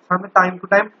उत्थे सानूं टाइम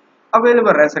टू टाइम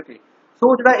अवेलेबल रह सके।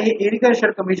 सो जिहड़ा ये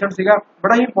इरीगेशन कमीशन सीगा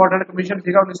बड़ा ही इंपॉर्टेंट कमीशन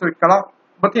सीगा 1901 वाला।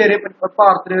 बथेरे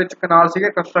भारत दे विच कनाल सीगे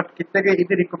कंस्ट्रक्ट कीते गए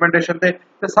इहदी रिकमेंडेशन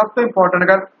ते सब तो इंपॉर्टेंट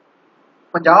गल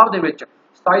पंजाब दे विच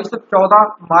 2714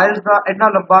 माइल्स का इन्ना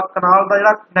लंबा कनाल का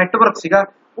जिहड़ा नैटवर्क सीगा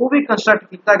वो भी कंस्ट्रक्ट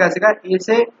किया गया सीगा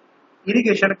इसे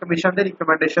इरीगेशन कमीशन के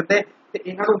रिकमेंडेशन ते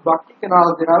इन्हां नूं बाकी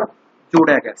कनाल दे नाल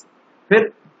जोड़िया गया। फिर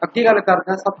अगे गल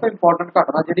करते हैं सब तो इंपॉर्टेंट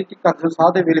घटना जिहड़ी कि करजन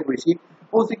साहब दे वेले हुई सी,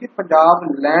 वो सी कि पंजाब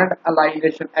लैंड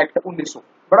अलाइनेशन एक्ट 1900।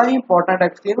 बड़ा ही इंपॉर्टेंट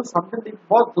एक्ट सी, इहनूं समझण दी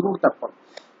बहुत जरूरत है।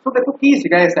 सो देखो की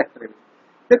सीगा इस एक्ट दे विच।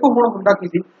 देखो हुण हुंदा की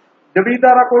सी,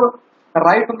 जमींदारां कोल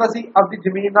राइट हुंदा सी अपनी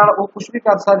जमीन नाल वो कुछ भी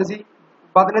कर सकदे सी,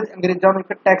 बदले अंग्रेजां नूं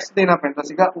एक टैक्स देना पैंदा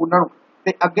सीगा उन्हां नूं,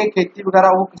 ते अगे खेती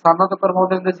वगैरह वो किसानां तो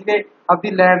करवाउंदे हुंदे सीगे,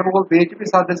 अपनी लैंड वो बेच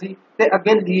भी सकदे सी ते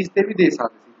अगे लीज ते भी दे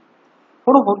सकदे सी।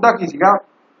 हुण हुंदा की सीगा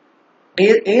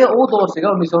ਇਹ ਉਹ दौर सीगा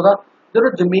 1900 ਦਾ ਜਦੋਂ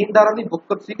ਜ਼ਮੀਨਦਾਰਾਂ ਦੀ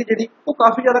ਬੁੱਕਤ ਸੀ ਜਿਹੜੀ ਉਹ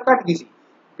ਕਾਫੀ ਜ਼ਿਆਦਾ ਘਟ ਗਈ ਸੀ।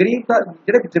 ਗਰੀਬ ਦਾ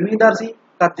ਜਿਹੜੇ ਜ਼ਮੀਨਦਾਰ ਸੀ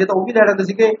ਕਰਜ਼ੇ ਤਾਂ ਉਹ ਵੀ ਲੈ ਲੈਂਦੇ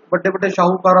ਸੀਗੇ ਵੱਡੇ ਵੱਡੇ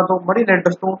ਸ਼ਾਹੂਕਾਰਾਂ ਤੋਂ, ਮਨੀ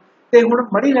ਲੈਂਡਰਸ ਤੋਂ। ਤੇ ਹੁਣ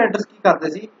ਮਨੀ ਲੈਂਡਰਸ ਕੀ ਕਰਦੇ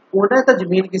ਸੀ, ਉਹਨਾਂ ਤਾਂ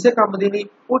ਜ਼ਮੀਨ ਕਿਸੇ ਕੰਮ ਦੀ ਨਹੀਂ,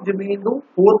 ਉਹ ਜ਼ਮੀਨ ਨੂੰ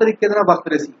ਹੋਰ ਤਰੀਕੇ ਦੇ ਨਾਲ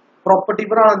ਵਰਤਦੇ ਸੀ, ਪ੍ਰੋਪਰਟੀ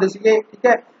ਬਣਾ ਲੈਂਦੇ ਸੀਗੇ, ਠੀਕ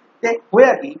ਹੈ। ਤੇ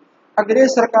ਹੋਇਆ ਕੀ, ਅੰਗਰੇਜ਼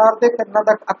ਸਰਕਾਰ ਦੇ ਕੰਨਾਂ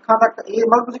ਤੱਕ ਅੱਖਾਂ ਤੱਕ ਇਹ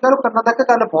ਮਤਲਬ ਤੁਸੀਂ ਕਹ ਲਓ ਕੰਨਾਂ ਤੱਕ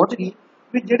ਗੱਲ ਪਹੁੰਚ ਗਈ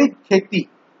ਵੀ ਜਿਹੜੀ ਖੇਤੀ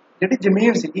ਜਿਹੜੀ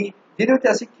ਜ਼ਮੀਨ ਸੀਗੀ ਜਿਹਦੇ ਵਿੱਚ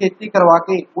ਅਸੀਂ ਖੇਤੀ ਕਰਵਾ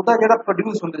ਕੇ ਉਹਦਾ ਜਿਹੜਾ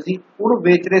ਪ੍ਰੋਡਿਊਸ ਹੁੰਦੇ ਸੀ ਉਹਨੂੰ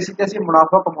ਵੇਚ ਰਹੇ ਸੀ ਤੇ ਅਸੀਂ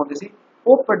ਮੁਨਾਫਾ ਕਮਾਉਂਦੇ ਸੀ,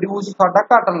 ਉਹ ਪ੍ਰੋਡਿਊਸ ਸਾਡਾ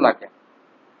ਘਟਣ ਲੱਗ ਗਿਆ।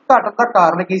 ਘਟਣ ਦਾ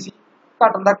ਕਾਰਨ ਕੀ ਸੀ?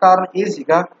 ਘਟਣ ਦਾ ਕਾਰਨ ਇਹ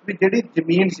ਸੀਗਾ ਵੀ ਜਿਹੜੀ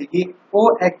ਜ਼ਮੀਨ ਸੀਗੀ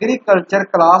ਉਹ ਐਗਰੀਕਲਚਰ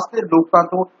ਕਲਾਸ ਦੇ ਲੋਕਾਂ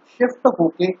ਤੋਂ ਸ਼ਿਫਟ ਹੋ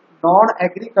ਕੇ ਨੌਨ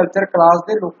ਐਗਰੀਕਲਚਰ ਕਲਾਸ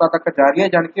ਦੇ ਲੋਕਾਂ ਤੱਕ ਜਾ ਰਹੀ ਹੈ,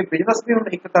 ਜਾਣੀ ਕਿ ਬਿਜ਼ਨਸ ਵੀ ਹੁਣ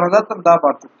ਇੱਕ ਤਰ੍ਹਾਂ ਦਾ ਧੰਦਾ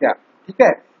ਬਣ ਚੁੱਕਿਆ, ਠੀਕ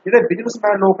ਹੈ। ਜਿਹੜੇ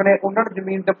ਬਿਜ਼ਨਸਮੈਨ ਲੋਕ ਨੇ ਉਹਨਾਂ ਨੇ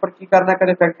ਜ਼ਮੀਨ ਦੇ ਉੱਪਰ ਕੀ ਕਰਨਾ,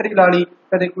 ਕਦੇ ਫੈਕਟਰੀ ਲਾ ਲਈ,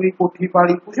 ਕਦੇ ਕੋਈ ਕੋਠੀ ਪਾ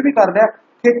ਲਈ, ਕੁਝ ਵੀ ਕਰ ਲਿਆ।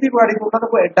 ਖੇਤੀਬਾੜੀ ਤੋਂ ਉਹਨਾਂ ਦਾ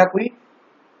ਕੋਈ ਐਡਾ ਕੋਈ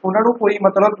ਉਹਨਾਂ ਨੂੰ ਕੋਈ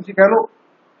ਮਤਲਬ ਤੁਸੀਂ ਕਹਿ ਲਓ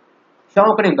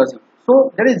ਸ਼ੌਂਕ ਨਹੀਂ ਹੁੰਦਾ ਸੀ। ਸੋ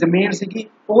ਜਿਹੜੀ ਜ਼ਮੀਨ ਸੀਗੀ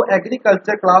ਉਹ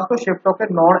ਐਗਰੀਕਲਚਰ ਕਲਾਸ ਤੋਂ ਸ਼ਿਫਟ ਹੋ ਕੇ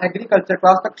ਨੌਨ ਐਗਰੀਕਲਚਰ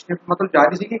ਕਲਾਸ ਤੱਕ ਸ਼ਿਫਟ ਮਤਲਬ ਜਾ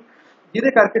ਰਹੀ ਸੀਗੀ,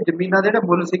 ਜਿਹਦੇ ਕਰਕੇ ਜ਼ਮੀਨਾਂ ਦੇ ਜਿਹੜੇ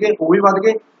ਮੁੱਲ ਸੀਗੇ ਉਹ ਵੀ ਵੱਧ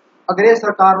ਗਏ। ਅੰਗਰੇਜ਼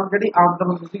ਸਰਕਾਰ ਨੂੰ ਜਿਹੜੀ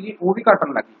ਆਮਦਨ ਹੁੰਦੀ ਸੀਗੀ ਉਹ ਵੀ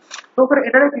ਘਟਣ ਲੱਗੀ। ਸੋ ਫਿਰ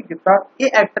ਇਹਨਾਂ ਨੇ ਕੀ ਕੀਤਾ,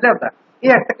 ਇਹ ਐਕਟ ਲਿਆਂਦਾ।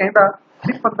 ਇਹ ਐਕਟ ਕਹਿੰਦਾ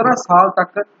ਵੀ 15 ਸਾਲ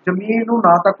ਤੱਕ ਜ਼ਮੀਨ ਨੂੰ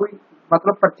ਨਾ ਤਾਂ ਕੋਈ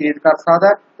ਮਤਲਬ ਪਰਚੇਜ ਕਰ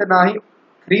ਸਕਦਾ ਤੇ ਨਾ ਹੀ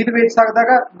ਖਰੀਦ ਵੇਚ ਸਕਦਾ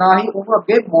ਹੈਗਾ, ਨਾ ਹੀ ਉਹਨੂੰ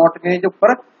ਅੱਗੇ ਮੌਰਟਗੇਜ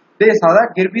ਉੱਪਰ ਦੇ ਸਕਦਾ,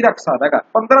 ਗਿਰਵੀ ਰੱਖ ਸਕਦਾ ਹੈਗਾ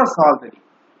 15 ਸਾਲ ਦੇ ਲਈ।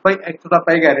 भाई इतों का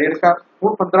पै गया रेट का,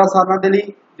 वो 15 सालों के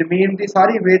लिए जमीन की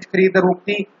सारी वेच खरीद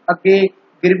रोकी, अगे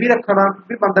गिरवी रखना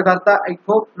भी बंद करता।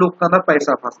 इतों लोगों का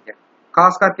पैसा फस गया,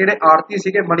 खास करके जो आड़ती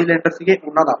सीगे मनी लैंडर सीगे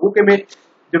उन्हों का। वो किवें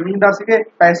जमीनदार सीगे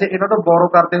पैसे इन्हों तो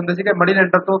बोरो करते होंगे सीगे मनी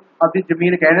लैंडर तो अपनी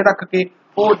जमीन गहने रख के,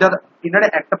 वो जब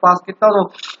इन्होंने एक्ट पास किया उदों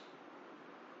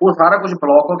वो सारा कुछ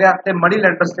ब्लॉक हो गया तो मनी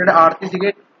लैंडर्स जो आड़ती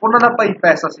सीगे उन्हों का भाई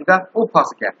पैसा सीगा वो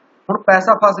फस गया। ਹੁਣ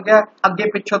पैसा फस गया, अगे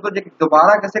पिछों तो जो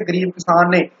दोबारा किसी गरीब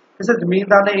किसान ने किसी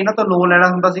जमीनदार ने इन्हों तो लोन लेना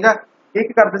हुंदा सीगा, ਇਹ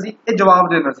ਕੀ ਕਰਦੇ ਸੀ, ਇਹ ਜਵਾਬ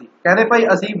ਦੇਣਾ ਸੀ, ਕਹਿੰਦੇ ਭਾਈ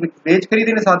ਅਸੀਂ ਵੇਚ ਖਰੀਦ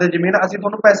ਨਹੀਂ ਸਕਦੇ ਜ਼ਮੀਨ, ਅਸੀਂ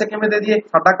ਤੁਹਾਨੂੰ ਪੈਸੇ ਕਿਵੇਂ ਦੇ ਦਈਏ,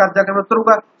 ਸਾਡਾ ਕਰਜ਼ਾ ਕਿਵੇਂ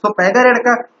ਉਤਰੂਗਾ। ਸੋ ਪੈ ਗਿਆ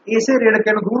ਰੇੜਕਾ। ਇਸੇ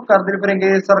ਰੇੜਕੇ ਨੂੰ ਦੂਰ ਕਰਦੇ ਫਿਰ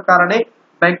ਅੰਗਰੇਜ਼ ਸਰਕਾਰ ਨੇ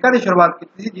बैंकों की शुरुआत की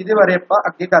थी, जिहदे बारे आपां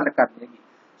अगे गल करनी हैगी।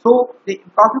 सो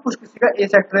काफ़ी कुछ सीगा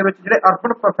इस सैक्टर दे विच जिहड़े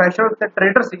अर्बन प्रोफैशनल ते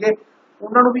ट्रेडर सीगे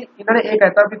उन्हां नूं भी इन्हां ने इह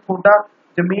कहता भी तुहाडा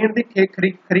ਜ਼ਮੀਨ ਦੀ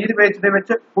खरीद ਵੇਚ ਦੇ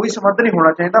ਵਿੱਚ ਕੋਈ ਸੰਬੰਧ ਨਹੀਂ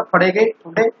ਹੋਣਾ ਚਾਹੀਦਾ, ਫੜੇ ਗਏ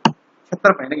ਤੁਹਾਡੇ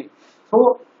ਛਿੱਤਰ ਪੈਣਗੇ। ਸੋ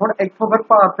ਹੁਣ ਇੱਥੋਂ ਫਿਰ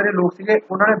ਭਾਰਤ ਦੇ ਲੋਕ ਸੀਗੇ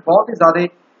ਉਹਨਾਂ ਨੇ ਬਹੁਤ ਹੀ ਜ਼ਿਆਦਾ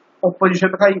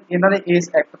ਓਪੋਜੀਸ਼ਨ ਦਿਖਾਈ ਇਹਨਾਂ ਦੇ ਇਸ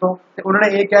ਐਕਟ ਤੋਂ, ਤੇ ਉਹਨਾਂ ਨੇ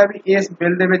ਇਹ ਕਿਹਾ ਵੀ ਇਸ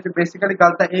ਬਿੱਲ ਦੇ ਵਿੱਚ ਬੇਸਿਕਲੀ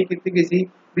ਗੱਲ ਤਾਂ ਇਹ ਕੀਤੀ ਗਈ ਸੀ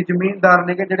ਵੀ ਜ਼ਮੀਨਦਾਰ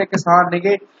ਨੇਗੇ ਜਿਹੜੇ ਕਿਸਾਨ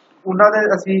ਨੇਗੇ ਉਹਨਾਂ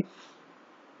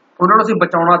ਨੂੰ ਅਸੀਂ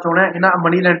ਬਚਾਉਣਾ ਚਾਹੁੰਦੇ ਹਾਂ ਇਹਨਾਂ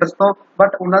ਮਨੀ ਲੈਂਡਰਸ ਤੋਂ,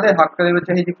 ਬਟ ਉਹਨਾਂ ਦੇ ਹੱਕ ਦੇ ਵਿੱਚ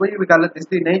ਇਹੋ ਜਿਹੀ ਕੋਈ ਵੀ ਗੱਲ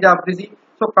ਦਿਸਦੀ ਨਹੀਂ ਜਾਪਦੀ ਸੀ।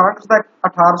 ਸੋ ਕਾਂਗਰਸ ਦਾ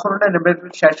 1899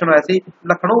 ਵਿੱਚ ਸੈਸ਼ਨ ਹੋਇਆ ਸੀ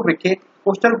ਲਖਨਊ ਵਿਖੇ।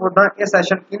 ਕੁਐਸਚਨ ਪੁੱਛਦਾ ਇਹ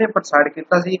ਸੈਸ਼ਨ ਕਿਹਨੇ ਪ੍ਰਸਾਰਿਤ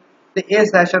ਕੀਤਾ ਸੀ, ਤੇ ਇਹ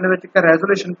ਸੈਸ਼ਨ ਦੇ ਵਿੱਚ ਇੱਕ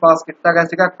ਰੈਜ਼ੋਲੂਸ਼ਨ ਪਾਸ ਕੀਤਾ ਗਿਆ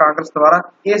ਸੀਗਾ ਕਾਂਗਰਸ ਦੁਆਰਾ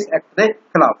ਇਸ ਐਕਟ ਦੇ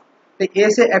ਖਿਲਾਫ। ਤੇ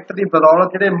ਇਸੇ ਐਕਟ ਦੀ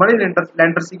ਬਦੌਲਤ ਜਿਹੜੇ ਮਨੀ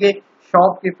ਲੈਂਡਰ ਸੀਗੇ,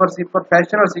 ਸ਼ਾਪਕੀਪਰ ਸੀ,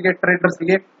 ਪ੍ਰੋਫੈਸ਼ਨਲ ਸੀਗੇ, ਟ੍ਰੇਡਰ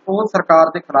ਸੀਗੇ, ਉਹ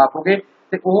ਸਰਕਾਰ ਦੇ ਖਿਲਾਫ ਹੋ ਗਏ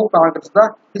ਤੇ ਉਹ ਕਾਂਗਰਸ ਦਾ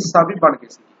ਹਿੱਸਾ ਵੀ ਬਣ ਗਏ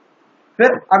ਸੀ। ਫਿਰ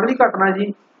ਅਗਲੀ ਘਟਨਾ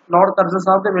ਜੀ ਲॉर्ड ਕਰਜ਼ਨ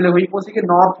ਸਾਹਿਬ ਦੇ ਵੇਲੇ ਹੋਈ, ਉਹ ਸੀਗੇ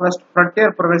ਨਾਰਥ ਵੈਸਟ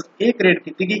ਫਰੰਟੀਅਰ ਪ੍ਰੋਵਿੰਸ। ਇਹ ਕ੍ਰੀਏਟ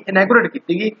ਕੀਤੀ ਗਈ, ਇਨੈਗੋਰੇਟ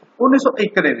ਕੀਤੀ ਗਈ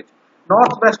 1901 ਦੇ ਵਿੱਚ।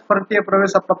 ਨਾਰਥ ਵੈਸਟ ਫਰੰਟੀਅਰ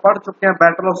ਪ੍ਰੋਵਿੰਸ ਆਪਾਂ ਪੜ੍ਹ ਚੁੱਕੇ ਹਾਂ,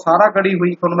 ਬੈਟਲ ਆਫ ਸਾਰਾ ਗੜੀ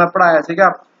ਹੋਈ, ਤੁਹਾਨੂੰ ਮੈਂ ਪੜ੍ਹਾਇਆ ਸੀਗਾ।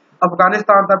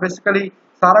 ਅਫਗਾਨਿਸਤਾਨ ਦਾ ਬੇਸਿਕਲੀ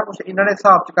ਸਾਰਾ ਕੁਝ ਇਹਨਾਂ ਨੇ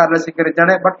ਹਿਸਾਬ 'ਚ ਕਰ ਲਿਆ ਸੀ ਅੰਗਰੇਜ਼ਾਂ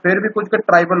ਨੇ, ਬਟ ਫਿਰ ਵੀ ਕੁਝ ਕੁ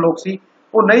ਟਰਾਈਬਲ ਲੋਕ ਸੀ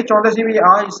ਉਹ ਨਹੀਂ ਚਾਹੁੰਦੇ ਸੀ ਵੀ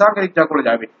ਆਹ ਹਿੱਸਾ ਅੰਗਰੇਜ਼ਾਂ ਕੋਲ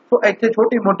ਜਾਵੇ। ਸੋ ਇੱਥੇ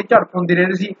ਛੋਟੀ ਮੋਟੀ ਝੜਪ ਹੁੰਦੀ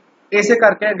ਰਹਿੰਦੀ ਸੀ। ਇਸੇ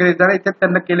ਕਰਕੇ ਅੰਗਰੇਜ਼ਾਂ ਨੇ ਇੱਥੇ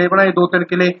 3 ਕਿਲੇ ਬਣਾਏ, 2-3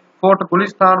 ਕਿਲੇ, ਫੋਰਟ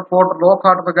ਗੁਲਿਸਤਾਨ, ਫੋਰਟ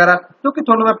ਲੋਕਹਾਰਟ ਵਗੈਰਾ, ਜੋ ਕਿ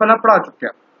ਤੁਹਾਨੂੰ ਮੈਂ ਪਹਿਲਾਂ ਪੜ੍ਹਾ ਚੁੱਕਿਆ।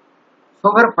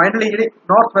 ਸੋ ਫਿਰ ਫਾਈਨਲੀ ਜਿਹੜੀ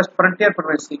ਨਾਰਥ ਵੈਸਟ ਫਰੰਟੀਅਰ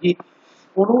ਪ੍ਰੋਵਿੰਸ ਸੀਗੀ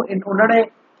ਉਹਨੂੰ ਉਹਨਾਂ ਨੇ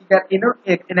ਇਹਨਾਂ ਨੂੰ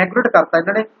ਇਨੈਗੋਰੇਟ ਕਰਤਾ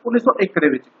ਇਹਨਾਂ ਨੇ 1901 ਦੇ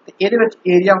ਵਿੱਚ। ਤੇ ਇਹਦੇ ਵਿੱਚ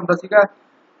ਏਰੀਆ ਹੁੰਦਾ ਸੀਗਾ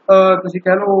ਤੁਸੀਂ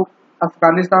ਕਹਿ ਲਓ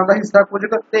ਅਫਗਾਨਿਸਤਾਨ ਦਾ ਹਿੱਸਾ ਕੁਝ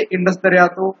ਕੁ, ਤੇ ਇੰਡਸ ਦਰਿਆ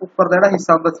ਤੋਂ ਉੱਪਰ ਦਾ ਜਿਹੜਾ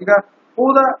ਹਿੱਸਾ ਹੁੰਦਾ ਸੀਗਾ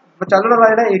ਉਹਦਾ ਵਿਚਾਲਣ ਵਾਲਾ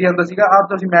ਜਿਹੜਾ ਏਰੀਆ ਹੁੰਦਾ ਸੀਗਾ, ਆਪ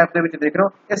ਤੁਸੀਂ ਮੈਪ ਦੇ ਵਿੱਚ ਦੇਖ ਰਹੇ ਹੋ,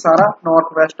 ਇਹ ਸਾਰਾ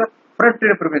ਨਾਰਥ ਵੈਸਟ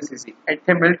ਫਰੰਟੀਅਰ ਪ੍ਰੋਵਿੰਸ ਸੀ।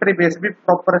 ਇੱਥੇ ਮਿਲਟਰੀ ਬੇਸ ਵੀ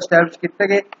ਪ੍ਰੋਪਰ ਐਸਟੈਬਲਿਸ਼ ਕੀਤੇ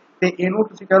ਗਏ ਤੇ ਇਹਨੂੰ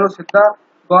ਤੁਸੀਂ ਕਹਿ ਲਓ ਸਿੱਧਾ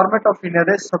ਗਵਰਨਮੈਂਟ ਆਫ ਇੰਡੀਆ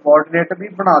ਦੇ ਸਬਆਰਡੀਨੇਟ ਵੀ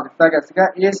ਬਣਾ ਦਿੱਤਾ ਗਿਆ ਸੀਗਾ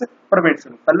ਇਸ ਪ੍ਰੋਵਿੰਸ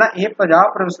ਨੂੰ। ਪਹਿਲਾਂ ਇਹ 50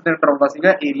 ਪ੍ਰੋਵਿੰਸ ਦੇ ਅੰਡਰ ਆਉਂਦਾ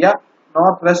ਸੀਗਾ area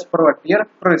north West frontier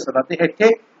province ਦਾ, ਤੇ ਇੱਥੇ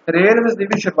ਰੇਲਵੇਜ਼ ਦੀ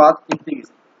ਵੀ ਸ਼ੁਰੂਆਤ ਕੀਤੀ ਗਈ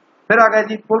ਸੀ। ਫਿਰ ਆ ਗਿਆ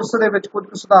ਜੀ ਪੁਲਿਸ ਦੇ ਵਿੱਚ ਕੁਝ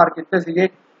ਸੁਧਾਰ ਕੀਤੇ ਸੀਗੇ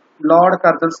ਲॉर्ड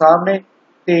ਕਰਜ਼ਨ ਸਾਹਿਬ ਨੇ,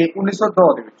 ਤੇ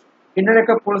 1902 ਦੇ ਵਿੱਚ ਇਹਨਾਂ ਨੇ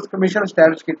ਇੱਕ ਪੁਲਿਸ ਕਮਿਸ਼ਨ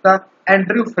ਸਟੈਬਲਿਸ਼ ਕੀਤਾ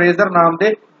ਐਂਡਰਿਊ ਫਰੇਜ਼ਰ ਨਾਮ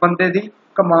ਦੇ ਬੰਦੇ ਦੀ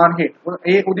ਕਮਾਨ ਹੇਠ।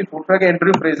 ਇਹ ਉਹਦੀ ਫੋਟੋ ਹੈ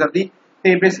ਐਂਡਰਿਊ ਫਰੇਜ਼ਰ ਦੀ।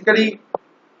 ਤੇ ਬੇਸਿਕਲੀ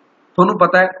ਤੁਹਾਨੂੰ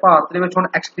ਪਤਾ ਹੈ ਭਾਰਤ ਦੇ ਵਿੱਚ ਹੁਣ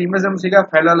ਐਕਸਟ੍ਰੀਮਿਜ਼ਮ ਸੀਗਾ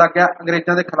ਫੈਲਣ ਲੱਗ ਗਿਆ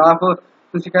ਅੰਗਰੇਜ਼ਾਂ ਦੇ ਖਿਲਾਫ।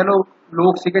 ਤੁਸੀਂ ਕਹਿ ਲਓ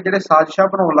ਲੋਕ ਸੀਗੇ ਜਿਹੜੇ ਸਾਜ਼ਿਸ਼ਾਂ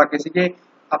ਬਣਾਉਣ ਲੱਗੇ ਸੀਗੇ,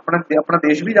 ਆਪਣਾ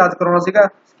ਦੇਸ਼ ਵੀ ਆਜ਼ਾਦ ਕਰਾਉਣਾ ਸੀਗਾ,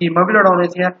 ਸਕੀਮਾਂ ਵੀ ਲੜਾਉਣੀਆਂ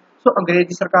ਸੀਗੀਆਂ। ਸੋ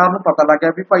ਅੰਗਰੇਜ਼ੀ ਸਰਕਾਰ ਨੂੰ ਪਤਾ ਲੱਗ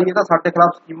ਗਿਆ ਵੀ ਭਾਈ ਇਹ ਤਾਂ ਸਾਡੇ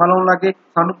ਖਿਲਾਫ ਸਕੀਮਾਂ ਲਾਉਣ ਲੱਗੇ,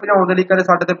 ਸਾਨੂੰ ਭਜਾਉਣ ਦੇ ਲਈ ਕਦੇ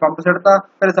ਸਾਡੇ ਤੇ ਬੰਬ ਸਿੱਟਤਾ,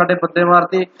 ਕਦੇ ਸਾਡੇ ਬੰਦੇ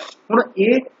ਮਾਰਤੇ। ਹੁਣ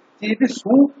ਇਹ ਚੀਜ਼ ਦੀ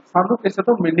ਸੂਹ ਸਾਨੂੰ ਕਿਸੇ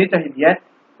ਤੋਂ ਮਿਲਣੀ ਚਾਹੀਦੀ ਹੈ।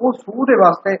 ਉਹ ਸੂਹ ਦੇ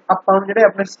ਵਾਸਤੇ ਆਪਾਂ ਨੂੰ ਜਿਹੜੇ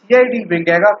ਆਪਣੇ CID ਵਿੰਗ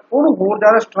ਹੈਗਾ ਉਹਨੂੰ ਹੋਰ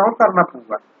ਜ਼ਿਆਦਾ ਸਟਰੋਂਗ ਕਰਨਾ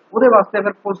ਪਊਗਾ। ਉਹਦੇ ਵਾਸਤੇ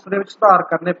ਫਿਰ ਪੁਲਿਸ ਦੇ ਵਿੱਚ ਸੁਧਾਰ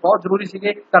ਕਰਨੇ ਬਹੁਤ ਜ਼ਰੂਰੀ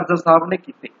ਸੀਗੇ, ਕਰਜ਼ਨ ਸਾਹਿਬ ਨੇ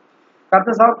ਕੀਤੇ।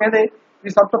 ਕਰਜ਼ਨ ਸਾਹਿਬ ਕਹਿੰਦੇ ਵੀ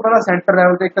ਸਭ ਤੋਂ ਪਹਿਲਾਂ ਸੈਂਟਰ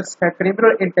ਲੈਵਲ ਤੇ ਇੱਕ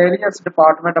ਕ੍ਰਿਮੀਨਲ ਇੰਟੈਲੀਜੈਂਸ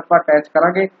ਡਿਪਾਰਟਮੈਂਟ ਆਪਾਂ ਅਟੈਚ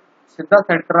ਕਰਾਂਗੇ, ਸਿੱਧਾ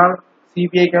ਸੈਂਟਰ ਨਾਲ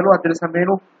CBI ਕਹਿ ਲਓ ਅੱਜ ਦੇ ਸਮੇਂ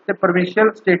ਨੂੰ, ਤੇ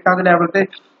ਪ੍ਰੋਵਿੰਸ਼ੀਅਲ ਸਟੇਟਾਂ ਦੇ ਲੈਵਲ ਤੇ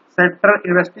central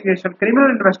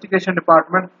criminal investigation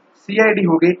department CID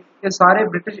ਹੋ ਗਏ। ਇਹ ਸਾਰੇ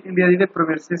ਬ੍ਰਿਟਿਸ਼ ਇੰਡੀਆ ਦੇ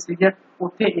ਪ੍ਰੋਵਿੰਸਿਸ ਸੀਗੇ,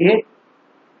 ਉੱਥੇ ਇਹ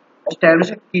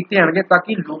ਐਸਟੈਬਲਿਸ਼ ਕੀਤੇ ਜਾਣਗੇ ਤਾਂ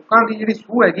ਕਿ ਲੋਕਾਂ ਦੀ ਜਿਹੜੀ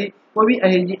ਸੂਹ ਹੈਗੀ ਕੋਈ ਵੀ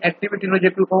ਇਹੋ ਜਿਹੀ ਐਕਟੀਵਿਟੀ ਨੂੰ ਜੇ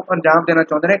ਕੋਈ ਉਹ ਅੰਜਾਮ ਦੇਣਾ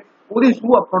ਚਾਹੁੰਦੇ ਨੇ ਉਹਦੀ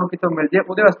ਸੂਹ ਆਪਾਂ ਨੂੰ ਕਿਤੋਂ ਮਿਲ ਜੇ,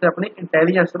 ਉਹਦੇ ਵਾਸਤੇ ਆਪਣੀ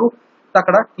ਇੰਟੈਲੀਜੈਂਸ ਨੂੰ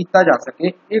ਤਕੜਾ ਕੀਤਾ ਜਾ ਸਕੇ।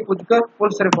 ਇਹ ਕੁਝ ਕੁ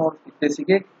ਪੁਲਿਸ ਰਿਫਾਰਮ ਕੀਤੇ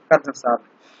ਸੀਗੇ ਕਰਜ਼ਨ ਸਾਹਿਬ ਨੇ।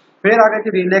 ਫਿਰ ਆ ਗਿਆ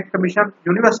ਜੀ ਰੀਲੇਕ ਕਮਿਸ਼ਨ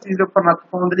ਯੂਨੀਵਰਸਿਟੀ ਦੇ ਉੱਪਰ ਨੱਥ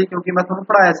ਪਾਉਣ ਦੇ ਲਈ, ਕਿਉਂਕਿ ਮੈਂ ਤੁਹਾਨੂੰ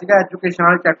ਪੜ੍ਹਾਇਆ ਸੀਗਾ ਐਜੂਕੇਸ਼ਨ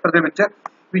ਵਾਲੇ ਚੈਪਟਰ ਦੇ ਵਿੱਚ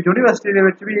ਵੀ ਯੂਨੀਵਰਸਿਟੀ ਦੇ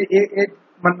ਵਿੱਚ ਵੀ ਇਹ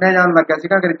ਮੰਨਿਆ ਜਾਣ ਲੱਗਾ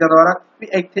ਸੀਗਾ ਅੰਗਰੇਜ਼ਾਂ ਦੁਆਰਾ ਵੀ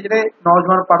ਇੱਥੇ ਜਿਹੜੇ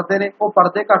ਨੌਜਵਾਨ ਪੜ੍ਹਦੇ ਨੇ ਉਹ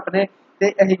ਪੜ੍ਹਦੇ ਘੱਟ ਨੇ ਤੇ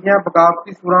ਇਹੋ ਜਿਹੀਆਂ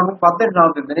ਬਗਾਵਤੀ ਸੂਰਾਂ ਨੂੰ ਵੱਧ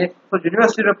ਇਨਾਮ ਦਿੰਦੇ ਨੇ। ਸੋ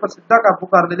ਯੂਨੀਵਰਸਿਟੀ ਦੇ ਉੱਪਰ ਸਿੱਧਾ ਕਾਬੂ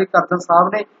ਕਰਨ ਦੇ ਲਈ ਕਰਜ਼ਨ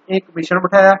ਸਾਹਿਬ ਨੇ ਇਹ ਕਮਿਸ਼ਨ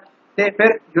ਬਿਠਾਇਆ ਤੇ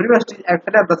ਫਿਰ ਯੂਨੀਵਰਸਿਟੀ ਐਕਟ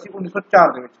ਲਿਆਂਦਾ ਸੀ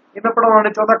 1904 ਦੇ ਵਿੱਚ। ਇਹ ਮੈਂ ਪੜ੍ਹਾਉਣਾ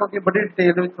ਨਹੀਂ ਚਾਹੁੰਦਾ ਕਿਉਂਕਿ ਬੜੀ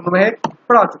ਡਿਟੇਲ ਦੇ ਵਿੱਚ ਤੁਹਾਨੂੰ ਇਹ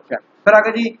ਪੜ੍ਹਾ ਚੁੱਕਿਆ। ਫਿਰ ਆ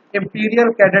ਗਿਆ ਜੀ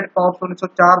ਇੰਪੀਰੀਅਲ ਕੈਡਟ ਕਾਰਪਸ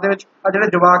 1904 ਦੇ ਵਿੱਚ। ਆ ਜਿਹੜੇ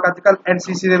ਜਵਾਕ ਅੱਜ ਕੱਲ੍ਹ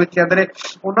NCC ਦੇ ਵਿੱਚ ਜਾਂਦੇ ਨੇ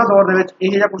ਉਹਨਾਂ ਦੌਰ ਦੇ ਵਿੱਚ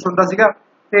ਇਹੋ ਜਿਹਾ ਕੁਛ ਹੁੰਦਾ ਸੀਗਾ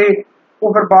ਤੇ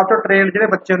ਉਹ ਫਿਰ ਬਾਅਦ ਚੋਂ ਟ੍ਰੇਨ ਜਿਹੜੇ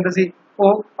ਬੱਚੇ ਹੁੰਦੇ ਸੀ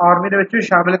ਉਹ ਆਰਮੀ ਦੇ ਵਿੱਚ ਵੀ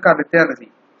ਸ਼ਾਮਿਲ ਕਰ ਦਿੱਤੇ ਜਾਂਦੇ ਸੀ।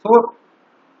 ਸੋ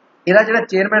ਇਹਦਾ ਜਿਹੜਾ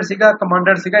ਚੇਅਰਮੈਨ ਸੀਗਾ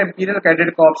ਕਮਾਂਡਰ ਸੀਗਾ ਇੰਪੀਰੀਅਲ ਕੈਡਟ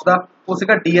ਕਾਰਪਸ ਦਾ ਉਹ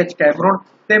ਸੀਗਾ DH ਕੈਮਰੂਨ,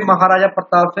 ਤੇ ਮਹਾਰਾਜਾ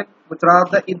ਪ੍ਰਤਾਪ ਸਿੰਘ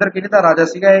ਗੁਜਰਾਤ ਦਾ ਇੱਧਰ ਕਿਹਨੇ ਦਾ ਰਾਜਾ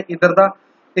ਸੀਗਾ ਇਹ ਇੱਧਰ ਦਾ,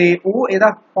 ਤੇ ਉਹ ਇਹਦਾ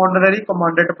ਆਨਰਰੀ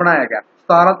ਕਮਾਂਡੈਂਟ ਬਣਾਇਆ ਗਿਆ।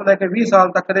 17 ਤੋਂ ਲੈ ਕੇ 20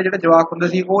 ਸਾਲ ਤੱਕ ਦੇ ਜਿਹੜੇ ਜਵਾਕ ਹੁੰਦੇ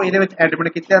ਸੀ ਉਹ ਇਹਦੇ ਵਿੱਚ ਐਡਮਿਟ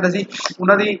ਕੀਤੇ ਜਾਂਦੇ ਸੀ।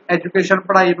 ਉਹਨਾਂ ਦੀ ਐਜੂਕੇਸ਼ਨ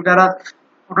ਪੜ੍ਹਾਈ ਵਗੈਰਾ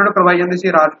ਉਹਨਾਂ ਨੂੰ ਕਰਵਾਈ ਜਾਂਦੀ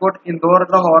ਸੀ ਰਾਜਕੋਟ, ਇੰਦੌਰ,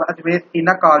 ਲਾਹੌਰ, ਅਜਮੇਰ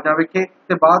ਇਹਨਾਂ ਕਾਲਜਾਂ ਵਿਖੇ,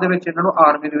 ਤੇ ਬਾਅਦ ਦੇ ਵਿੱਚ ਇਹਨਾਂ ਨੂੰ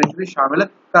ਆਰਮੀ ਦੇ ਵਿੱਚ ਵੀ ਸ਼ਾਮਿਲ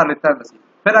ਕਰ ਲਿੱਤਾ ਜਾਂਦਾ ਸੀ।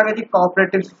 ਫਿਰ ਆ ਗਿਆ ਜੀ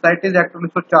ਕੋਆਪਰੇਟਿਵ ਸੁਸਾਇਟੀਜ਼ ਐਕਟ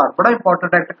 1904, ਬੜਾ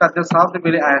ਇੰਪੋਰਟੈਂਟ ਐਕਟ ਕਰਜ਼ਨ ਸਾਹਿਬ ਦੇ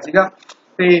ਵੇਲੇ ਆਇਆ ਸੀਗਾ।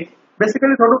 ਤੇ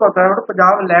ਬੇਸਿਕਲੀ ਤੁਹਾਨੂੰ ਪਤਾ ਹੈ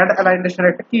ਪੰਜਾਬ ਲੈਂਡ ਅਲਾਈਨੇਸ਼ਨ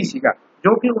ਐਕਟ ਕੀ ਸੀਗਾ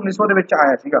ਜੋ ਕਿ 1900 ਦੇ ਵਿੱਚ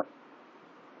ਆਇਆ ਸੀਗਾ।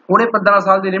 ਉਹਨੇ 15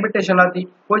 ਸਾਲ ਦੀ ਲਿਮਿਟੇਸ਼ਨ ਲਾਤੀ,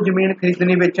 ਕੋਈ ਜ਼ਮੀਨ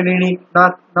ਖਰੀਦਣੀ ਵੇਚਣੀ ਨਹੀਂ,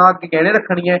 ਨਾ ਅੱਗੇ ਗਹਿਣੇ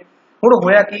ਰੱਖਣੀ ਹੈ। ਹੁਣ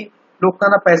ਹੋਇਆ ਕਿ ਲੋਕਾਂ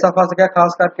ਦਾ ਪੈਸਾ ਫਸ ਗਿਆ,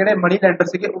 ਖਾਸ ਕਰਕੇ ਜਿਹੜੇ ਮਨੀ ਲੈਂਡਰ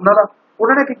ਸੀਗੇ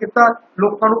ਉਹਨਾਂ ਨੇ ਕੀ ਕੀਤਾ,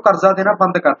 ਲੋਕਾਂ ਨੂੰ ਕਰਜ਼ਾ ਦੇਣਾ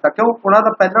ਬੰਦ ਕਰਤਾ। ਕਿਉਂ? ਉਹਨਾਂ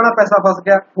ਦਾ ਪਹਿਲਾਂ ਵਾਲਾ ਪੈਸਾ ਫਸ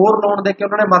ਗਿਆ, ਹੋਰ ਲੋਨ ਦੇ ਕੇ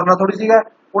ਉਹਨਾਂ ਨੇ ਮਰਨਾ ਥੋੜੀ ਸੀਗਾ,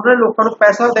 ਉਹਨਾਂ ਨੇ ਲੋਕਾਂ ਨੂੰ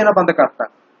ਪੈਸਾ ਦੇਣਾ ਬੰਦ ਕਰਤਾ।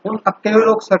 ਹੁਣ ਅੱਕੇ ਹੋਏ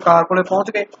ਲੋਕ ਸਰਕਾਰ ਕੋਲੇ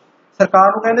ਪਹੁੰਚ ਗਏ।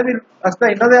 ਸਰਕਾਰ ਨੂੰ ਕਹਿੰਦੇ ਵੀ ਅਸੀਂ ਤਾਂ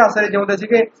ਇਹਨਾਂ ਦੇ ਆਸਰੇ ਜਿਉਂਦੇ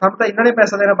ਸੀਗੇ, ਸਾਨੂੰ ਤਾਂ ਇਹਨਾਂ ਨੇ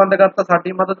ਪੈਸਾ ਦੇਣਾ ਬੰਦ ਕਰਤਾ,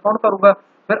 ਸਾਡੀ ਮਦਦ ਕੌਣ ਕਰੂਗਾ।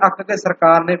 ਫਿਰ ਅੱਕ ਕੇ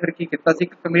ਸਰਕਾਰ ਨੇ ਫਿਰ ਕੀ ਕੀਤਾ ਸੀ,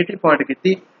 ਇੱਕ ਕਮੇਟੀ ਅਪੁਆਇੰਟ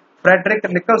ਕੀਤੀ ਫਰੈਡਰਿਕ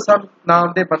ਨਿਕਲਸਨ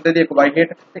ਨਾਮ ਦੇ ਬੰਦੇ ਦੀ ਅਗਵਾਈ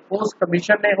ਹੇਠ, ਤੇ ਉਸ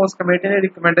ਕਮਿਸ਼ਨ ਨੇ, ਉਸ ਕਮੇਟੀ ਨੇ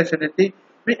ਰਿਕਮੈਂਡੇਸ਼ਨ ਦਿੱਤੀ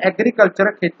ਵੀ ਐਗਰੀਕਲਚਰ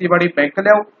ਖੇਤੀਬਾੜੀ ਬੈਂਕ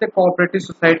ਲਿਆਓ ਤੇ ਕੋਆਪਰੇਟਿਵ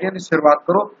ਸੁਸਾਇਟੀਆਂ ਦੀ ਸ਼ੁਰੂਆਤ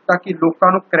ਕਰੋ, ਤਾਂ ਕਿ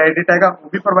ਲੋਕਾਂ ਨੂੰ ਕ੍ਰੈਡਿਟ ਹੈਗਾ ਉਹ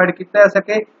ਵੀ ਪ੍ਰੋਵਾਈਡ ਕੀਤਾ ਜਾ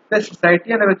ਸਕੇ ਤੇ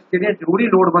ਸੁਸਾਇਟੀਆਂ ਦੇ ਵਿੱਚ ਜਿਹੜੀਆਂ ਜ਼ਰੂਰੀ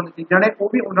ਲੋੜਵੰਦ ਚੀਜ਼ਾਂ ਨੇ ਉਹ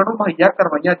ਵੀ ਉਹਨਾਂ ਨੂੰ ਮੁਹੱਈਆ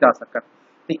ਕਰਵਾਈਆਂ ਜਾ ਸਕਣ।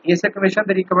 ਤੇ ਇਸੇ ਕਮਿਸ਼ਨ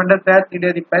ਦੇ ਰਿਕਮੈਂਡੇਸ਼ਨ ਤਹਿਤ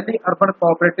ਇੰਡੀਆ ਦੀ ਪਹਿਲੀ urban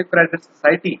cooperative credit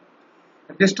society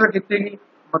register ਕੀਤੀ ਗਈ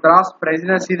ਮਦਰਾਸ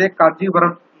ਪ੍ਰੈਜ਼ੀਡੈਂਸੀ ਦੇ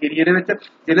ਕਾਂਜੀਵਰਮ ਏਰੀਆ ਦੇ ਵਿੱਚ,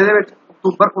 ਜ਼ਿਲ੍ਹੇ ਦੇ ਵਿੱਚ,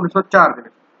 ਅਕਤੂਬਰ 1904 ਦੇ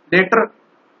ਵਿੱਚ। ਲੇਟਰ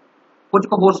ਕੁਝ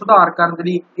ਕੁ ਹੋਰ ਸੁਧਾਰ ਕਰਨ ਦੇ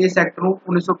ਲਈ ਇਸ ਐਕਟ ਨੂੰ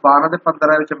 1912 ਦੇ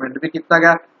 15 ਵਿੱਚ ਅਮੈਂਡ ਵੀ ਕੀਤਾ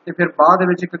ਗਿਆ, ਤੇ ਫਿਰ ਬਾਅਦ ਦੇ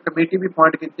ਵਿੱਚ ਇੱਕ ਕਮੇਟੀ ਵੀ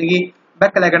ਅਪੁਆਇੰਟ ਕੀਤੀ ਗਈ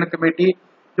ਬੈਕਲੈਗਨ ਕਮੇਟੀ,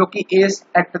 ਜੋ ਕਿ ਇਸ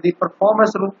ਐਕਟ ਦੀ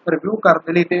ਪਰਫਾਰਮੈਂਸ ਨੂੰ ਰਿਵਿਊ ਕਰਨ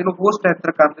ਦੇ ਲਈ ਤੇ ਇਹਨੂੰ ਹੋਰ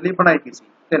ਸਟ੍ਰੈਂਥਨ ਕਰਨ ਦੇ ਲਈ ਬਣਾਈ ਗਈ ਸੀ।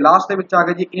 ਤੇ ਲਾਸਟ ਦੇ ਵਿੱਚ ਆ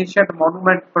ਗਿਆ ਜੀ ਏਸ਼ੀਅੰਟ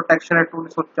ਮੋਨੂਮੈਂਟ ਪ੍ਰੋਟੈਕਸ਼ਨ ਐਕਟ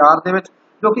 1904 ਦੇ ਵਿੱਚ,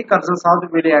 ਜੋ ਕਿ ਕਰਜ਼ਨ ਸਾਹਿਬ ਦੇ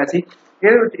ਵੇਲੇ ਆਇਆ ਸੀ।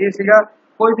 ਇਹਦੇ ਵਿੱਚ ਇਹ ਸੀਗਾ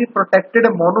ਕੋਈ ਵੀ ਪ੍ਰੋਟੈਕਟਿਡ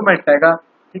ਮੋਨੂਮੈਂਟ ਹੈਗਾ,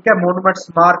 ਠੀਕ ਹੈ, ਮੋਨੂਮੈਂਟ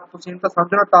ਸਮਾਰਕ ਤੁਸੀਂ ਤਾਂ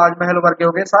ਸਮਝ ਲਓ ਤਾਜ ਮਹਿਲ ਵਰਗੇ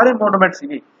ਹੋ ਗਏ, ਸਾਰੇ ਮੋਨੂਮੈਂਟ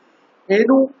ਸੀਗੇ,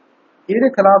 ਇਹਨੂੰ ਇਹਦੇ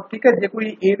ਖਿਲਾਫ, ਠੀਕ ਹੈ, ਜੇ ਕੋਈ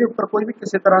ਇਹਦੇ ਉੱਪਰ ਕੋਈ ਵੀ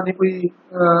ਕਿਸੇ ਤਰ੍ਹਾਂ ਦੀ ਕੋਈ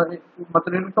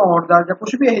ਮਤਲਬ ਇਹਨੂੰ ਢਾਉਣ ਦਾ ਜਾਂ ਕੁਝ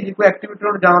ਵੀ ਇਹੋ ਜਿਹੀ ਕੋਈ ਐਕਟੀਵਿਟੀ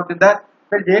ਨੂੰ ਅੰਜਾਮ ਦਿੰਦਾ ਹੈ,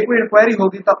 ਫਿਰ ਜੇ ਕੋਈ ਇਨਕੁਆਇਰੀ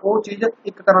ਹੋਗੀ ਤਾਂ ਉਹ ਚੀਜ਼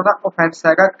ਇੱਕ ਤਰ੍ਹਾਂ ਦਾ ਓਫੈਂਸ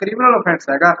ਹੈਗਾ, ਕ੍ਰਿਮੀਨਲ ਓਫੈਂਸ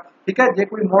ਹੈਗਾ, ਠੀਕ ਹੈ, ਜੇ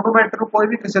ਕੋਈ ਮੋਨੂਮੈਂਟ ਨੂੰ ਕੋਈ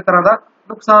ਵੀ ਕਿਸੇ ਤਰ੍ਹਾਂ ਦਾ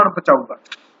ਨੁਕਸਾਨ ਪਹੁੰਚਾਊਗਾ।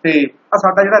 ਤੇ ਆ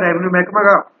ਸਾਡਾ ਜਿਹੜਾ ਰੈਵਨਿਊ ਮਹਿਕਮਾ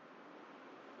ਹੈਗਾ,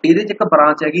 ਇਹਦੇ 'ਚ ਇੱਕ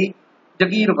ਬ੍ਰਾਂਚ ਹੈਗੀ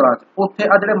ਜਗੀਰ ਬ੍ਰਾਂਚ, ਉੱਥੇ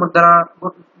ਆ ਜਿਹੜੇ ਮੰਦਰਾਂ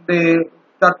ਦੇ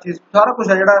ਚਰਚਿਸ ਸਾਰਾ ਕੁਛ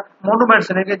ਹੈ ਜਿਹੜਾ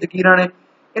ਮੋਨੂਮੈਂਟਸ ਨੇ, ਜਗੀਰਾਂ ਨੇ,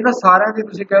 ਇਹਨਾਂ ਸਾਰਿਆਂ ਦੀ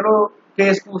ਤੁਸੀਂ ਕਹਿ ਲਓ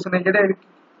ਕੇਸ ਕੂਸ ਨੇ ਜਿਹੜੇ,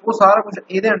 ਉਹ ਸਾਰਾ ਕੁਝ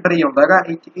ਇਹਦੇ ਅੰਡਰ ਹੀ ਆਉਂਦਾ ਹੈਗਾ,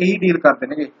 ਇਹੀ ਡੀਲ ਕਰਦੇ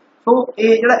ਨੇਗੇ। ਸੋ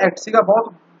ਇਹ ਜਿਹੜਾ ਐਕਟ ਸੀਗਾ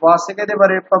ਬਹੁਤ ਵਾਸਟ ਸੀਗਾ, ਇਹਦੇ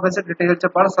ਬਾਰੇ ਆਪਾਂ ਵੈਸੇ ਡਿਟੇਲ 'ਚ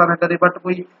ਪੜ੍ਹ ਸਕਦੇ ਕਦੇ, ਬਟ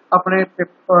ਕੋਈ ਆਪਣੇ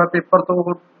ਪੇਪਰ ਤੋਂ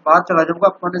ਬਾਅਦ ਚਲਾ ਜਾਊਗਾ,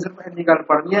 ਆਪਾਂ ਨੇ ਸਿਰਫ ਇੰਨੀ ਗੱਲ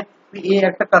ਪੜ੍ਹਨੀ ਹੈ ਵੀ ਇਹ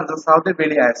ਐਕਟ ਕਰਜ਼ਨ ਸਾਹਿਬ ਦੇ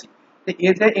ਵੇਲੇ ਆਇਆ ਸੀ। ਤੇ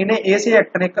ਇਹਨੇ ਇਸੇ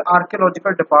ਐਕਟ ਨੇ ਇੱਕ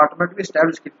ਆਰਕੀਓਲੋਜੀਕਲ ਡਿਪਾਰਟਮੈਂਟ ਵੀ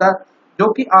ਸਟੈਬਲਿਸ਼ ਕੀਤਾ, ਜੋ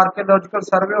ਕਿ ਆਰਕੀਓਲੋਜੀਕਲ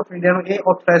ਸਰਵੇ ਆਫ ਇੰਡੀਆ ਨੂੰ ਇਹ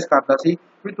ਆਥੋਰਾਈਜ਼ ਕਰਦਾ ਸੀ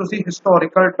ਵੀ ਤੁਸੀਂ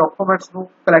ਹਿਸਟੋਰੀਕਲ ਡਾਕੂਮੈਂਟਸ ਨੂੰ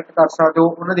ਕਲੈਕਟ ਕਰ ਸਕਦੇ ਹੋ,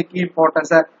 ਉਹਨਾਂ ਦੀ ਕੀ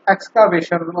ਇੰਪੋਰਟੈਂਸ ਹੈ,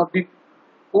 ਐਕਸਕਾਵੇਸ਼ਨ ਨੂੰ ਅੱਗੇ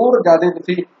ਹੋਰ ਜ਼ਿਆਦਾ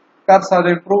ਤੁਸੀਂ ਕਰ ਸਕਦੇ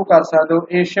ਹੋ, ਇੰਪਰੂਵ ਕਰ ਸਕਦੇ ਹੋ,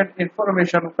 ਏਸ਼ੀਅੰਟ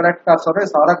ਇਨਫੋਰਮੇਸ਼ਨ ਨੂੰ ਕਲੈਕਟ ਕਰ ਸਕਦੇ ਹੋ,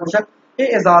 ਸਾਰਾ ਕੁਛ ਇਹ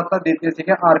ਇਜਾਜ਼ਤਾਂ ਦਿੱਤੀਆਂ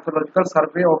ਸੀਗੀਆਂ ਆਰਕੀਓਲੋਜੀਕਲ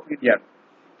ਸਰਵੇ ਆਫ ਇੰਡੀਆ।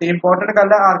 ਤੇ ਇੰਪੋਰਟੈਂਟ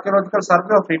ਗੱਲ ਹੈ, ਆਰਕੀਓਲੋਜੀਕਲ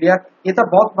ਸਰਵੇ ਆਫ ਇੰਡੀਆ ਇਹ ਤਾਂ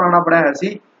ਬਹੁਤ ਪੁਰਾਣਾ ਬਣਿਆ ਹੋਇਆ ਸੀ,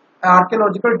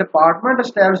 ਆਰਕੀਓਲੋਜੀਕਲ ਡਿਪਾਰਟਮੈਂਟ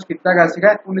ਸਟੈਬਲਿਸ਼ ਕੀਤਾ ਗਿਆ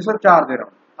ਸੀਗਾ 1904 ਦੇ ਨਾਲ।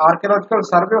 ਆਰਕੀਓਲੋਜੀਕਲ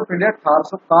ਸਰਵੇ ਆਫ ਇੰਡੀਆ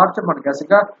 1861 ਚ ਬਣ ਗਿਆ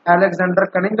ਸੀਗਾ, ਐਲੈਗਜ਼ੈਂਡਰ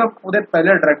ਕਨਿੰਗਮ ਉਹਦੇ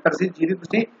ਪਹਿਲੇ ਡਾਇਰੈਕਟਰ ਸੀ, ਜਿਹਦੀ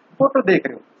ਤੁਸੀਂ ਫੋਟੋ ਦੇਖ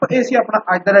ਰਹੇ ਹੋ। ਤਾਂ ਇਹ ਸੀ ਆਪਣਾ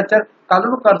ਅੱਜ ਦਾ ਲੈਕਚਰ। ਕੱਲ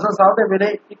ਨੂੰ ਕਰਜ਼ਨ ਸਾਹਿਬ ਦੇ ਵੇਲੇ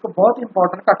ਇੱਕ ਬਹੁਤ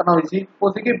ਇੰਪੋਰਟੈਂਟ ਘਟਨਾ ਹੋਈ ਸੀ,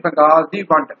 ਉਹ ਸੀਗੀ ਬੰਗਾਲ ਦੀ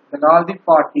ਵੰਡ, ਬੰਗਾਲ ਦੀ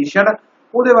ਪਾਰਟੀਸ਼ਨ,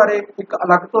 ਉਹਦੇ ਬਾਰੇ ਇੱਕ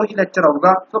ਅਲੱਗ ਤੋਂ ਹੀ ਲੈਕਚਰ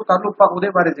ਆਊਗਾ, ਸੋ ਕੱਲ ਨੂੰ ਆਪਾਂ ਉਹਦੇ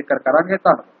ਬਾਰੇ ਜ਼ਿਕਰ ਕਰਾਂਗੇ।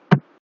 ਧੰਨਵਾਦ।